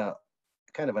end with a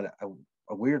kind of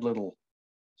a weird little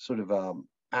sort of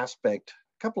aspect,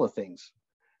 a couple of things.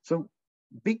 So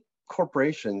big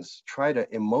corporations try to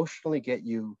emotionally get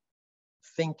you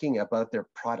thinking about their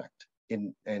product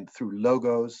and through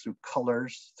logos, through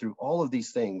colors, through all of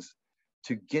these things,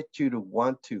 to get you to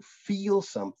want to feel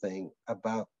something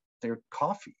about their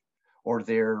coffee or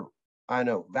their, I don't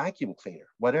know, vacuum cleaner,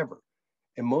 whatever.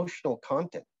 Emotional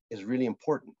content is really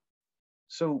important.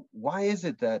 So why is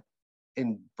it that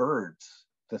in birds,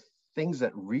 the things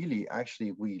that really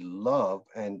actually we love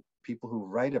and people who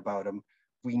write about them,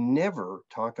 we never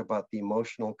talk about the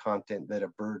emotional content that a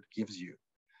bird gives you?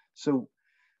 So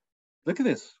look at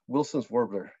this, Wilson's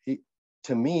warbler.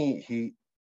 To me,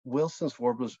 Wilson's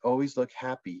warblers always look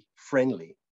happy,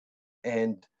 friendly,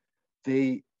 and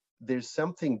there's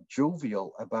something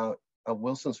jovial about a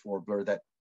Wilson's warbler that,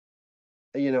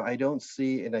 you know, I don't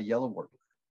see in a yellow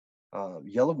warbler.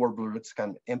 Yellow warbler looks kind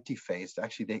of empty-faced.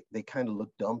 Actually, they kind of look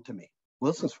dumb to me.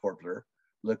 Wilson's warbler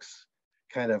looks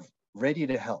kind of ready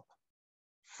to help,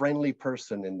 friendly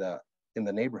person in the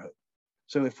neighborhood.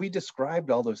 So if we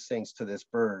described all those things to this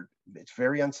bird, it's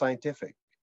very unscientific.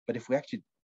 But if we actually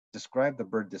describe the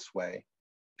bird this way,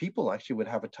 people actually would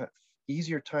have a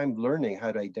easier time learning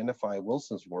how to identify a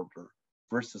Wilson's warbler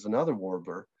versus another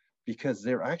warbler, because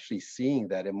they're actually seeing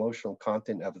that emotional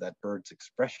content of that bird's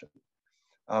expression.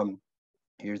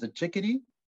 Here's a chickadee,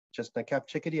 chestnut-capped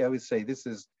chickadee. I would say this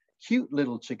is cute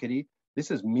little chickadee.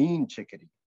 This is mean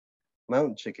chickadee,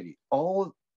 mountain chickadee.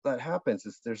 All that happens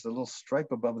is there's a little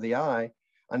stripe above the eye,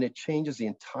 and it changes the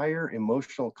entire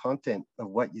emotional content of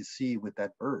what you see with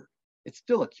that bird. It's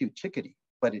still a cute chickadee,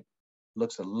 but it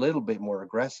looks a little bit more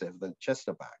aggressive than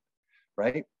chestnutback,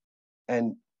 right?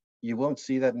 And you won't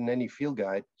see that in any field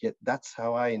guide, yet that's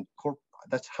how I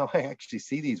actually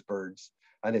see these birds.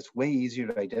 And it's way easier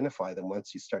to identify them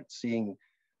once you start seeing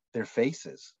their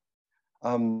faces.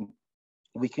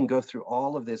 We can go through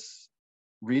all of this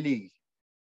really,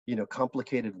 you know,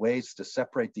 complicated ways to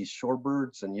separate these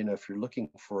shorebirds. And, you know, if you're looking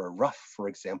for a ruff, for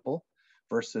example,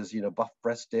 versus, you know,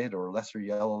 buff-breasted or lesser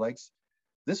yellowlegs,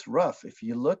 this ruff, if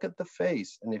you look at the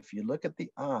face and if you look at the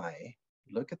eye,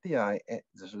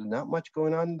 there's not much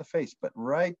going on in the face, but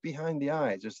right behind the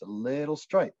eyes, there's a little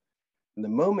stripe. And the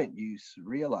moment you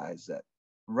realize that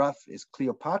ruff is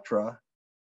Cleopatra,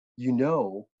 you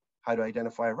know how to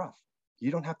identify a ruff. You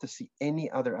don't have to see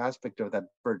any other aspect of that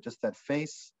bird, just that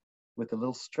face with a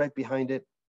little stripe behind it,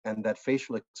 and that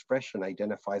facial expression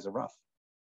identifies a ruff.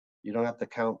 You don't have to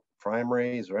count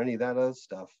primaries or any of that other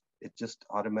stuff. It just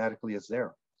automatically is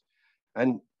there.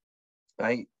 And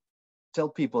I tell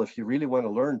people, if you really want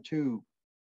to learn to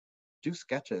do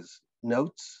sketches,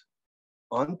 notes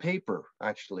on paper,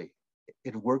 actually.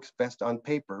 It works best on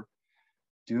paper.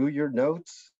 Do your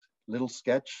notes, little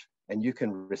sketch, and you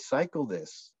can recycle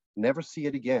this, never see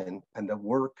it again, and the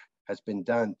work has been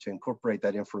done to incorporate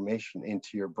that information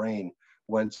into your brain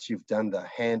once you've done the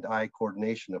hand-eye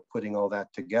coordination of putting all that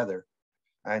together.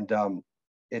 And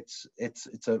it's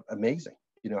amazing,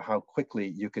 you know, how quickly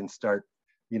you can start,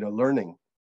 you know, learning.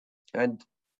 And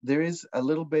there is a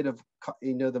little bit of,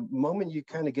 you know, the moment you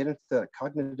kind of get into the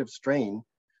cognitive strain,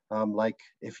 like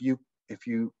if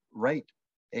you write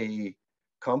a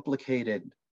complicated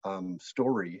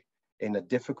story in a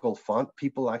difficult font,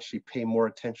 people actually pay more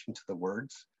attention to the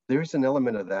words. There's an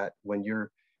element of that when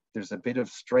there's a bit of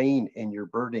strain in your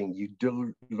birding, you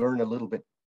do learn a little bit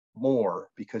more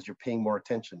because you're paying more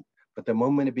attention. But the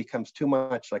moment it becomes too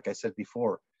much, like I said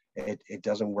before, it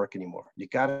doesn't work anymore. You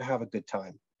got to have a good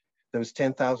time. Those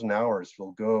 10,000 hours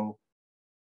will go,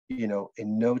 you know,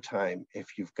 in no time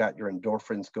if you've got your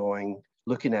endorphins going,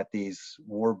 looking at these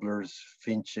warblers,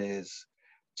 finches.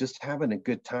 Just having a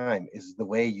good time is the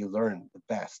way you learn the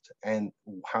best, and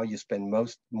how you spend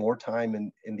more time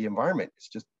in the environment. It's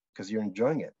just because you're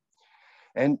enjoying it.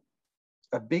 And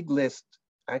a big list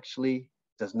actually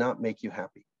does not make you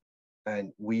happy.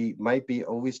 And we might be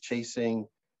always chasing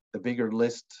the bigger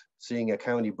list, seeing a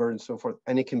county bird and so forth,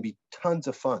 and it can be tons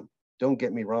of fun. Don't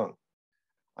get me wrong.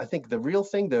 I think the real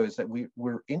thing, though, is that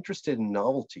we're interested in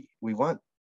novelty. We want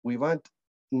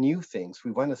new things.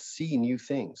 We want to see new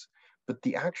things. But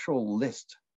the actual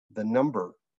list, the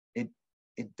number,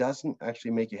 it doesn't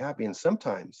actually make you happy. And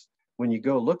sometimes when you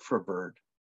go look for a bird,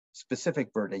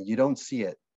 specific bird, and you don't see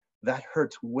it, that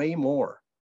hurts way more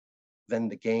than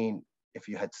the gain if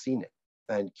you had seen it.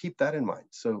 And keep that in mind.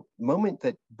 So the moment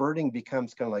that birding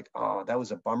becomes kind of like, oh, that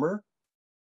was a bummer,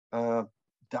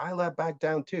 dial that back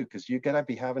down too, because you gotta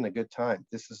be having a good time.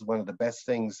 This is one of the best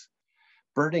things.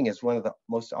 Birding is one of the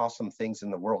most awesome things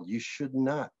in the world. You should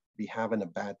not be having a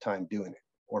bad time doing it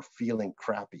or feeling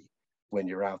crappy when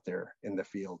you're out there in the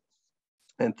field.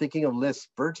 And thinking of lists,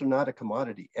 birds are not a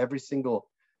commodity. Every single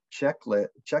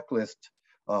checklist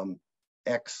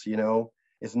X,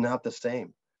 is not the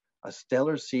same. A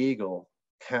stellar sea eagle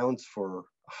counts for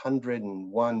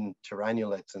 101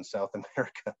 tyrannulates in South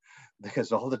America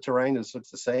because all the tyrannulates look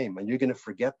the same, and you're going to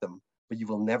forget them, but you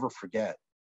will never forget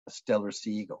a stellar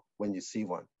sea eagle when you see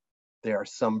one. There are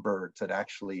some birds that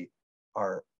actually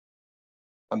are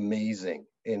amazing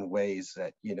in ways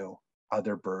that,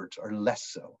 other birds are less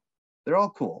so. They're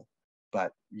all cool,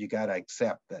 but you got to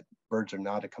accept that birds are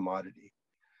not a commodity.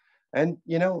 And,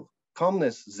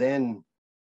 calmness, Zen,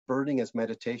 birding as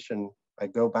meditation, I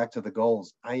go back to the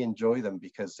goals. I enjoy them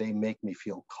because they make me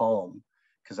feel calm,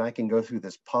 because I can go through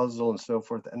this puzzle and so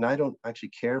forth. And I don't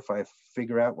actually care if I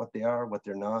figure out what they are, what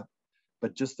they're not,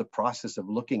 but just the process of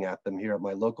looking at them here at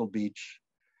my local beach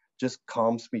just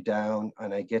calms me down.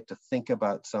 And I get to think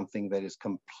about something that is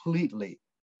completely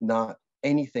not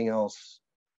anything else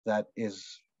that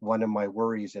is one of my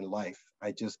worries in life.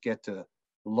 I just get to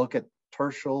look at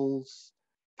tertials,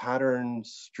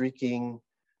 patterns, streaking.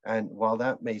 And while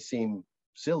that may seem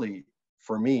silly,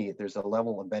 for me, there's a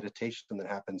level of meditation that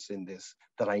happens in this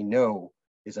that I know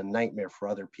is a nightmare for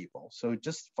other people. So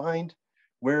just find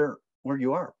where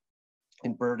you are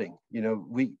in birding.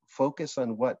 We focus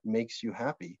on what makes you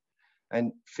happy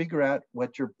and figure out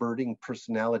what your birding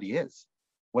personality is,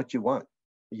 what you want.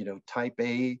 Type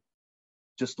A,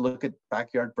 just look at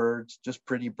backyard birds, just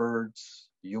pretty birds.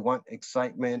 You want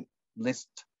excitement, list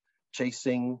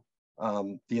chasing,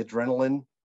 the adrenaline.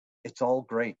 It's all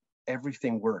great.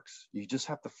 Everything works. You just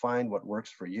have to find what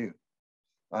works for you.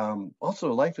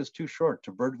 Also, life is too short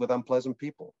to bird with unpleasant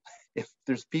people. If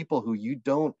there's people who you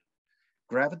don't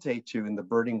gravitate to in the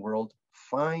birding world,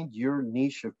 find your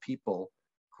niche of people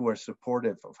who are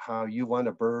supportive of how you want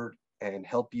to bird and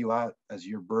help you out as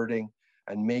you're birding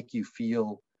and make you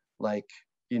feel like,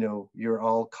 you're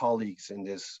all colleagues in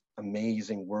this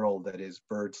amazing world that is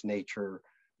birds, nature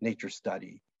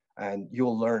study. And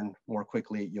you'll learn more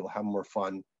quickly, you'll have more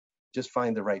fun. Just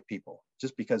find the right people.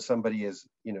 Just because somebody is,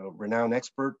 renowned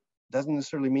expert doesn't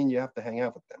necessarily mean you have to hang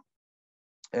out with them.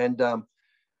 And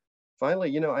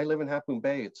finally, I live in Half Moon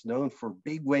Bay. It's known for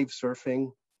big wave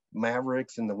surfing,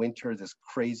 mavericks in the winter, this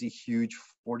crazy, huge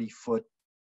 40-foot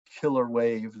killer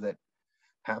wave that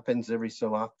happens every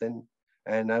so often.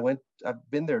 And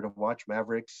I've been there to watch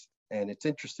mavericks, and it's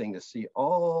interesting to see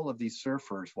all of these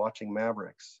surfers watching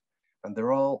mavericks. And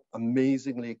they're all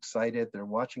amazingly excited. They're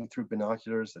watching through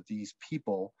binoculars at these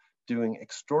people doing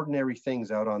extraordinary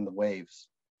things out on the waves.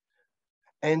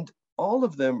 And all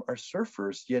of them are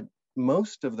surfers, yet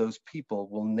most of those people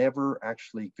will never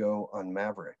actually go on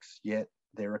mavericks, yet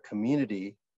they're a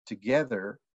community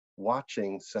together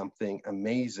watching something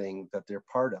amazing that they're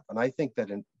part of. And I think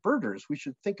that in birders, we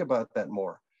should think about that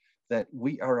more, that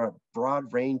we are a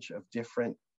broad range of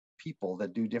different people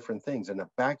that do different things. And a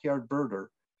backyard birder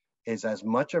is as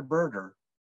much a birder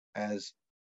as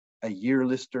a year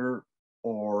lister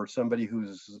or somebody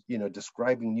who's,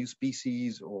 describing new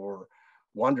species or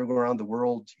wandering around the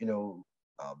world,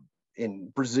 in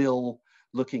Brazil,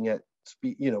 looking at,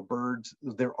 birds.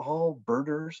 They're all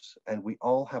birders, and we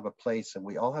all have a place, and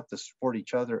we all have to support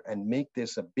each other and make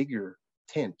this a bigger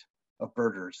tent of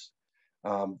birders,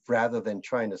 rather than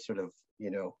trying to sort of,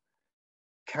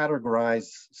 categorize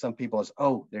some people as,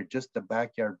 oh, they're just a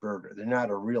backyard birder. They're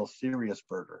not a real serious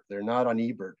birder. They're not on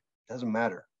eBird. Doesn't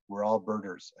matter. We're all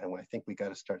birders. And I think we got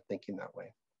to start thinking that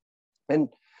way. And,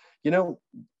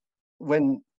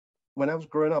 when I was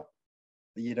growing up,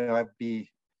 I'd be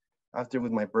out there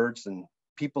with my birds, and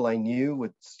people I knew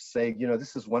would say,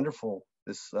 this is wonderful,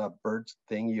 this birds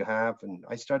thing you have. And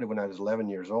I started when I was 11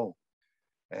 years old.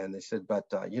 And they said, but,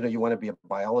 you want to be a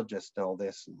biologist and all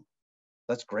this. And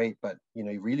that's great, but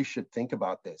you really should think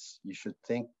about this. You should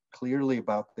think clearly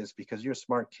about this because you're a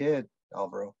smart kid,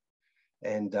 Alvaro.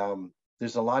 And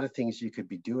there's a lot of things you could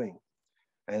be doing.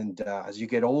 And as you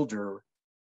get older,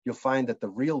 you'll find that the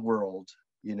real world,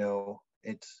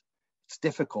 it's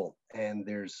difficult, and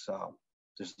there's a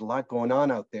lot going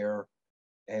on out there,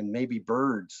 and maybe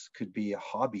birds could be a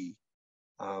hobby.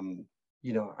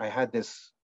 I had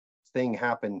this thing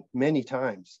happen many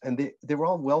times, and they were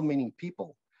all well-meaning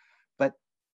people. But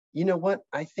you know what?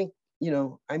 I think,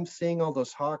 I'm seeing all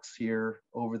those hawks here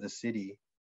over the city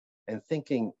and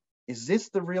thinking, is this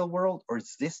the real world or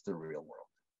is this the real world?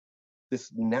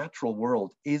 This natural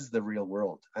world is the real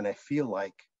world. And I feel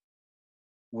like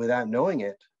without knowing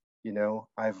it,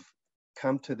 I've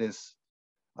come to this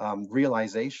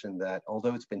realization that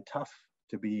although it's been tough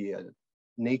to be a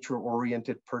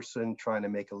nature-oriented person trying to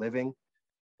make a living,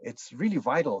 it's really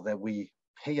vital that we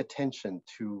pay attention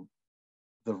to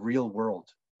the real world,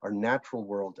 our natural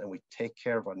world, and we take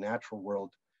care of our natural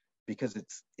world, because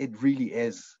it really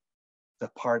is the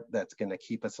part that's going to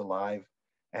keep us alive.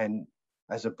 And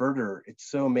as a birder, it's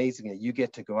so amazing that you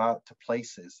get to go out to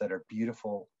places that are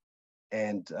beautiful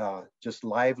and just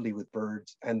lively with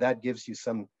birds, and that gives you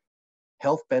some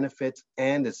health benefits,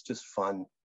 and it's just fun.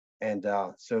 And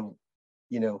so,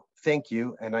 thank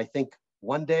you. And I think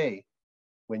one day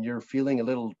when you're feeling a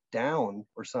little down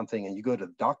or something and you go to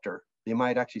the doctor, they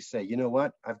might actually say, you know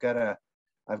what, I've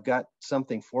got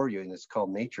something for you, and it's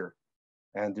called nature.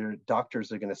 And their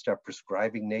doctors are going to start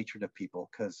prescribing nature to people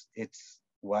because it's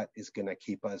what is going to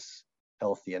keep us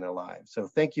healthy and alive. So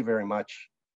thank you very much.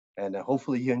 And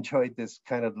hopefully you enjoyed this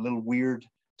kind of little weird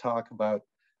talk about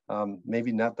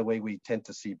maybe not the way we tend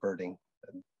to see birding.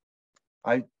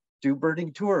 I do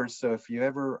birding tours, so if you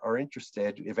ever are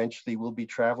interested, eventually we'll be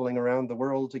traveling around the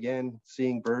world again,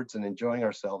 seeing birds and enjoying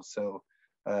ourselves. So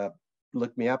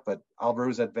look me up at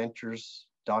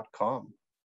alvarosadventures.com.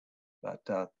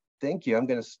 But thank you. I'm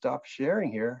going to stop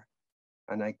sharing here,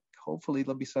 and hopefully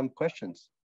there'll be some questions.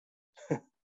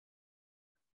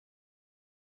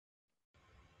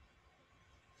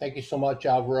 Thank you so much,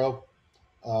 Alvaro.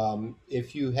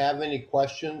 If you have any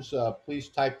questions, please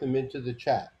type them into the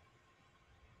chat.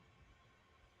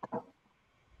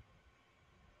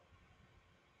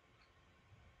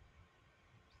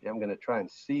 Yeah, I'm going to try and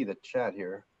see the chat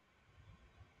here.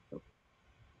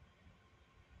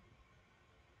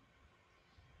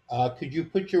 Could you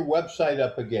put your website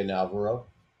up again, Alvaro?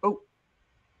 Oh,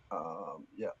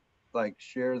 yeah, like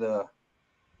share the,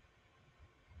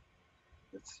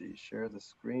 let's see, share the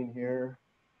screen here.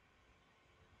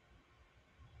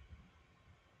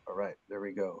 All right, there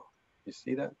we go. You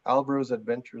see that?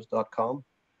 alvarosadventures.com.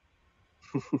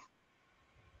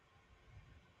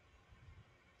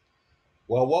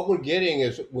 Well, what we're getting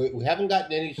is we haven't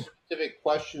gotten any specific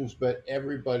questions, but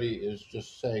everybody is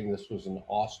just saying this was an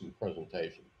awesome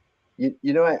presentation.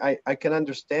 I can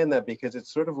understand that, because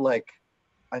it's sort of like,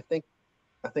 I think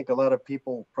a lot of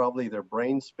people probably their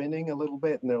brain spinning a little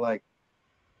bit, and they're like,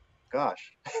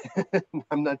 gosh,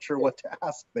 I'm not sure what to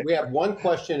ask there. We have one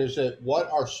question, is that what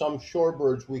are some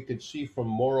shorebirds we could see from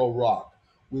Morro Rock?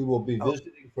 We will be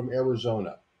visiting from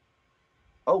Arizona.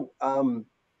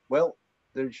 Well,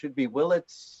 there should be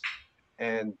willets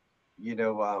and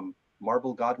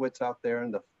marble godwits out there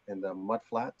in the mud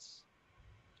flats.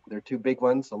 They're two big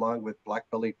ones, along with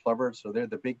black-bellied plovers, so they're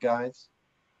the big guys.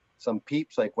 Some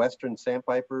peeps like western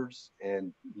sandpipers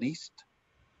and least,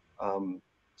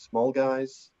 small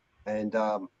guys, and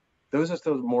those are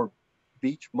those more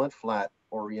beach mudflat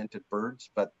oriented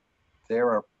birds. But there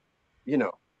are,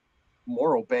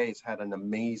 Morro Bay's had an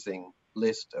amazing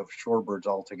list of shorebirds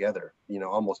altogether.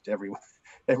 Almost every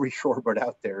shorebird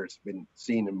out there has been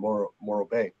seen in Morro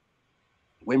Bay.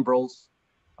 Wimbrels,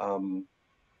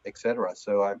 etc.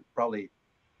 So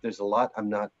there's a lot I'm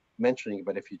not mentioning,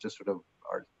 but if you just sort of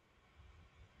are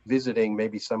visiting,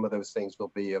 maybe some of those things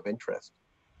will be of interest.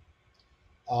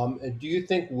 Do you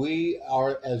think we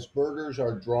are, as birders,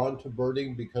 are drawn to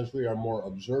birding because we are more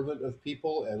observant of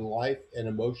people and life and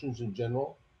emotions in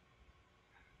general?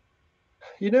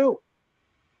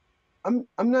 I'm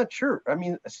not sure. I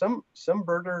mean, some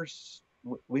birders,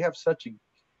 we have such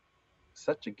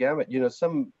a gamut.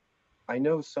 I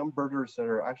know some birders that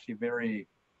are actually very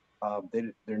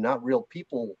they're not real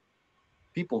people,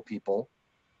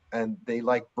 and they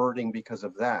like birding because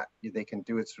of that. They can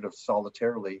do it sort of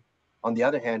solitarily. On the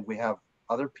other hand, we have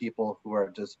other people who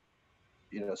are just,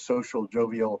 social,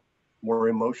 jovial, more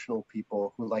emotional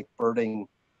people who like birding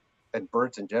and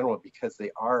birds in general, because they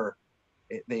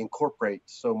incorporate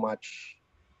so much.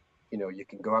 You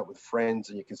can go out with friends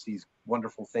and you can see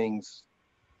wonderful things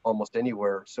almost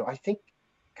anywhere. So I think,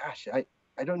 gosh, I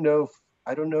don't know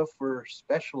if we're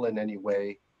special in any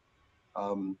way,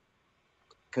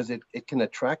 because it can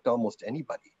attract almost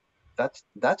anybody.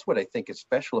 That's what I think is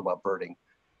special about birding.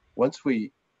 Once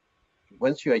you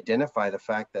identify the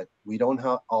fact that we don't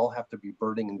all have to be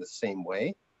birding in the same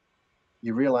way,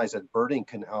 you realize that birding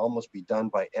can almost be done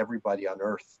by everybody on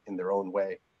Earth in their own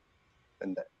way.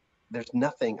 And that there's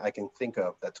nothing I can think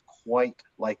of that's quite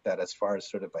like that as far as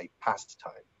sort of a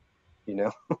pastime,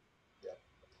 Yeah.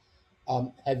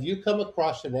 Have you come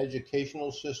across an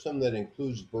educational system that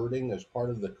includes birding as part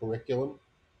of the curriculum,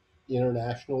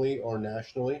 internationally or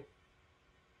nationally?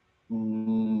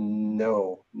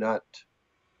 No, not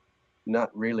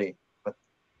really.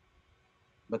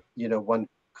 But you know, one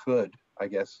could, I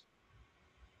guess,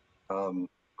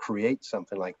 create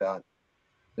something like that.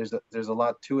 There's a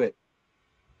lot to it.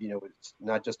 You know, it's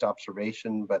not just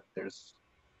observation, but there's,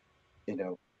 you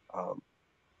know,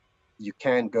 you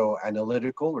can go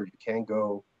analytical, or you can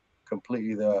go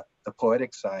completely the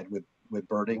poetic side with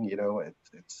birding. You know,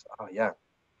 it's yeah,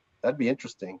 that'd be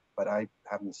interesting, but I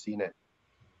haven't seen it.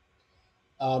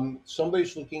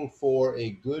 Somebody's looking for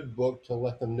a good book to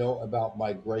let them know about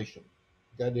migration.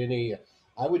 Got any?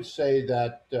 I would say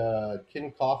that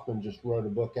Ken Kaufman just wrote a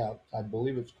book out. I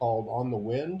believe it's called On the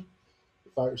Wind,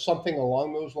 something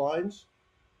along those lines.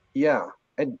 Yeah,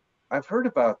 and I've heard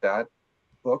about that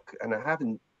book, and I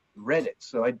haven't read it.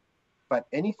 But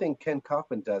anything Ken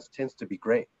Kaufman does tends to be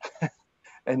great.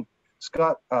 And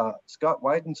Scott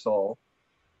Weidensaul,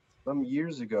 some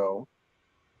years ago,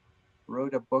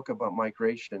 wrote a book about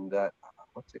migration that,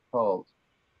 what's it called?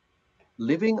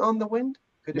 Living on the Wind?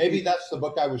 Could it Maybe be? that's the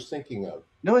book I was thinking of.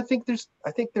 No, I think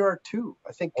there are two.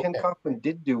 I think Ken Okay. Kaufman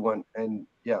did do one, and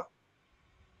yeah.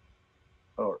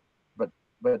 Or but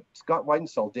Scott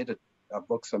Weidensaul did a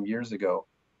book some years ago.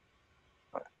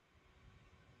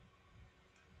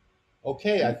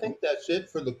 Okay, I think that's it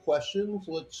for the questions.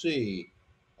 Let's see.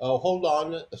 Hold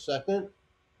on a second.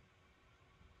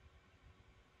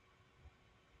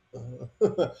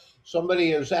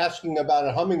 Somebody is asking about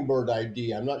a hummingbird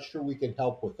ID. I'm not sure we can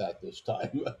help with that this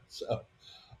time. So,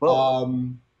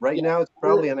 Well, right yeah, now it's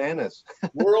probably an Anna's.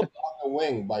 World on the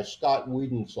Wing by Scott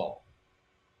Wiedensaul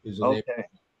is the name. Okay.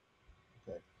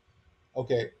 Okay.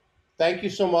 Okay. Thank you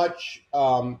so much,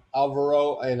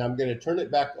 Alvaro, and I'm going to turn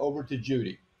it back over to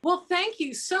Judy. Well, thank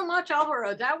you so much,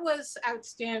 Alvaro. That was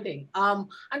outstanding. I'm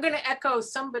going to echo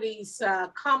somebody's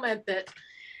comment that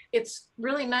it's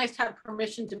really nice to have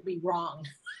permission to be wrong.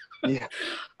 Yeah.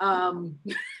 I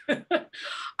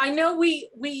know we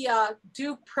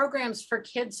do programs for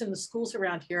kids in the schools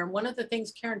around here, and one of the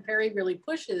things Karen Perry really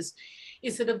pushes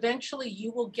is that eventually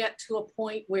you will get to a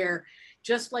point where,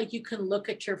 just like you can look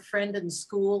at your friend in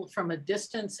school from a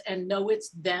distance and know it's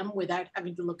them without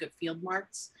having to look at field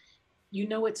marks, you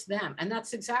know it's them. And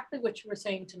that's exactly what you were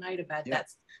saying tonight about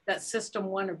that system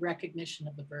one of recognition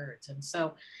of the birds. And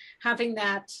so having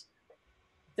that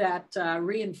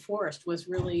reinforced was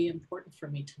really important for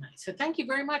me tonight. So thank you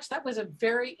very much. That was a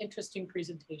very interesting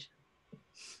presentation.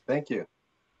 Thank you.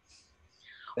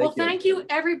 Thank you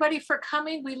everybody for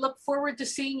coming. We look forward to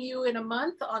seeing you in a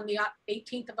month on the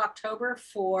 18th of October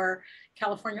for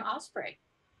California Osprey.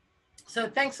 So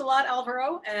thanks a lot,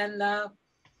 Alvaro. And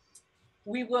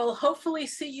we will hopefully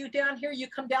see you down here. You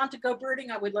come down to go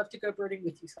birding. I would love to go birding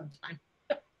with you sometime.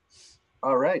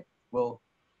 All right. We'll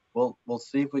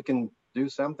see if we can do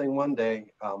something one day.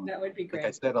 That would be great. Like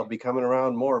I said, I'll be coming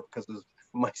around more because of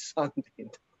my son being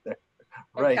there.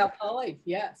 Right. Cal Poly,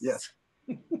 yes. Yes.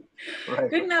 Right.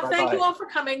 Good enough. Bye-bye. Thank you all for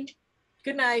coming.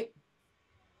 Good night.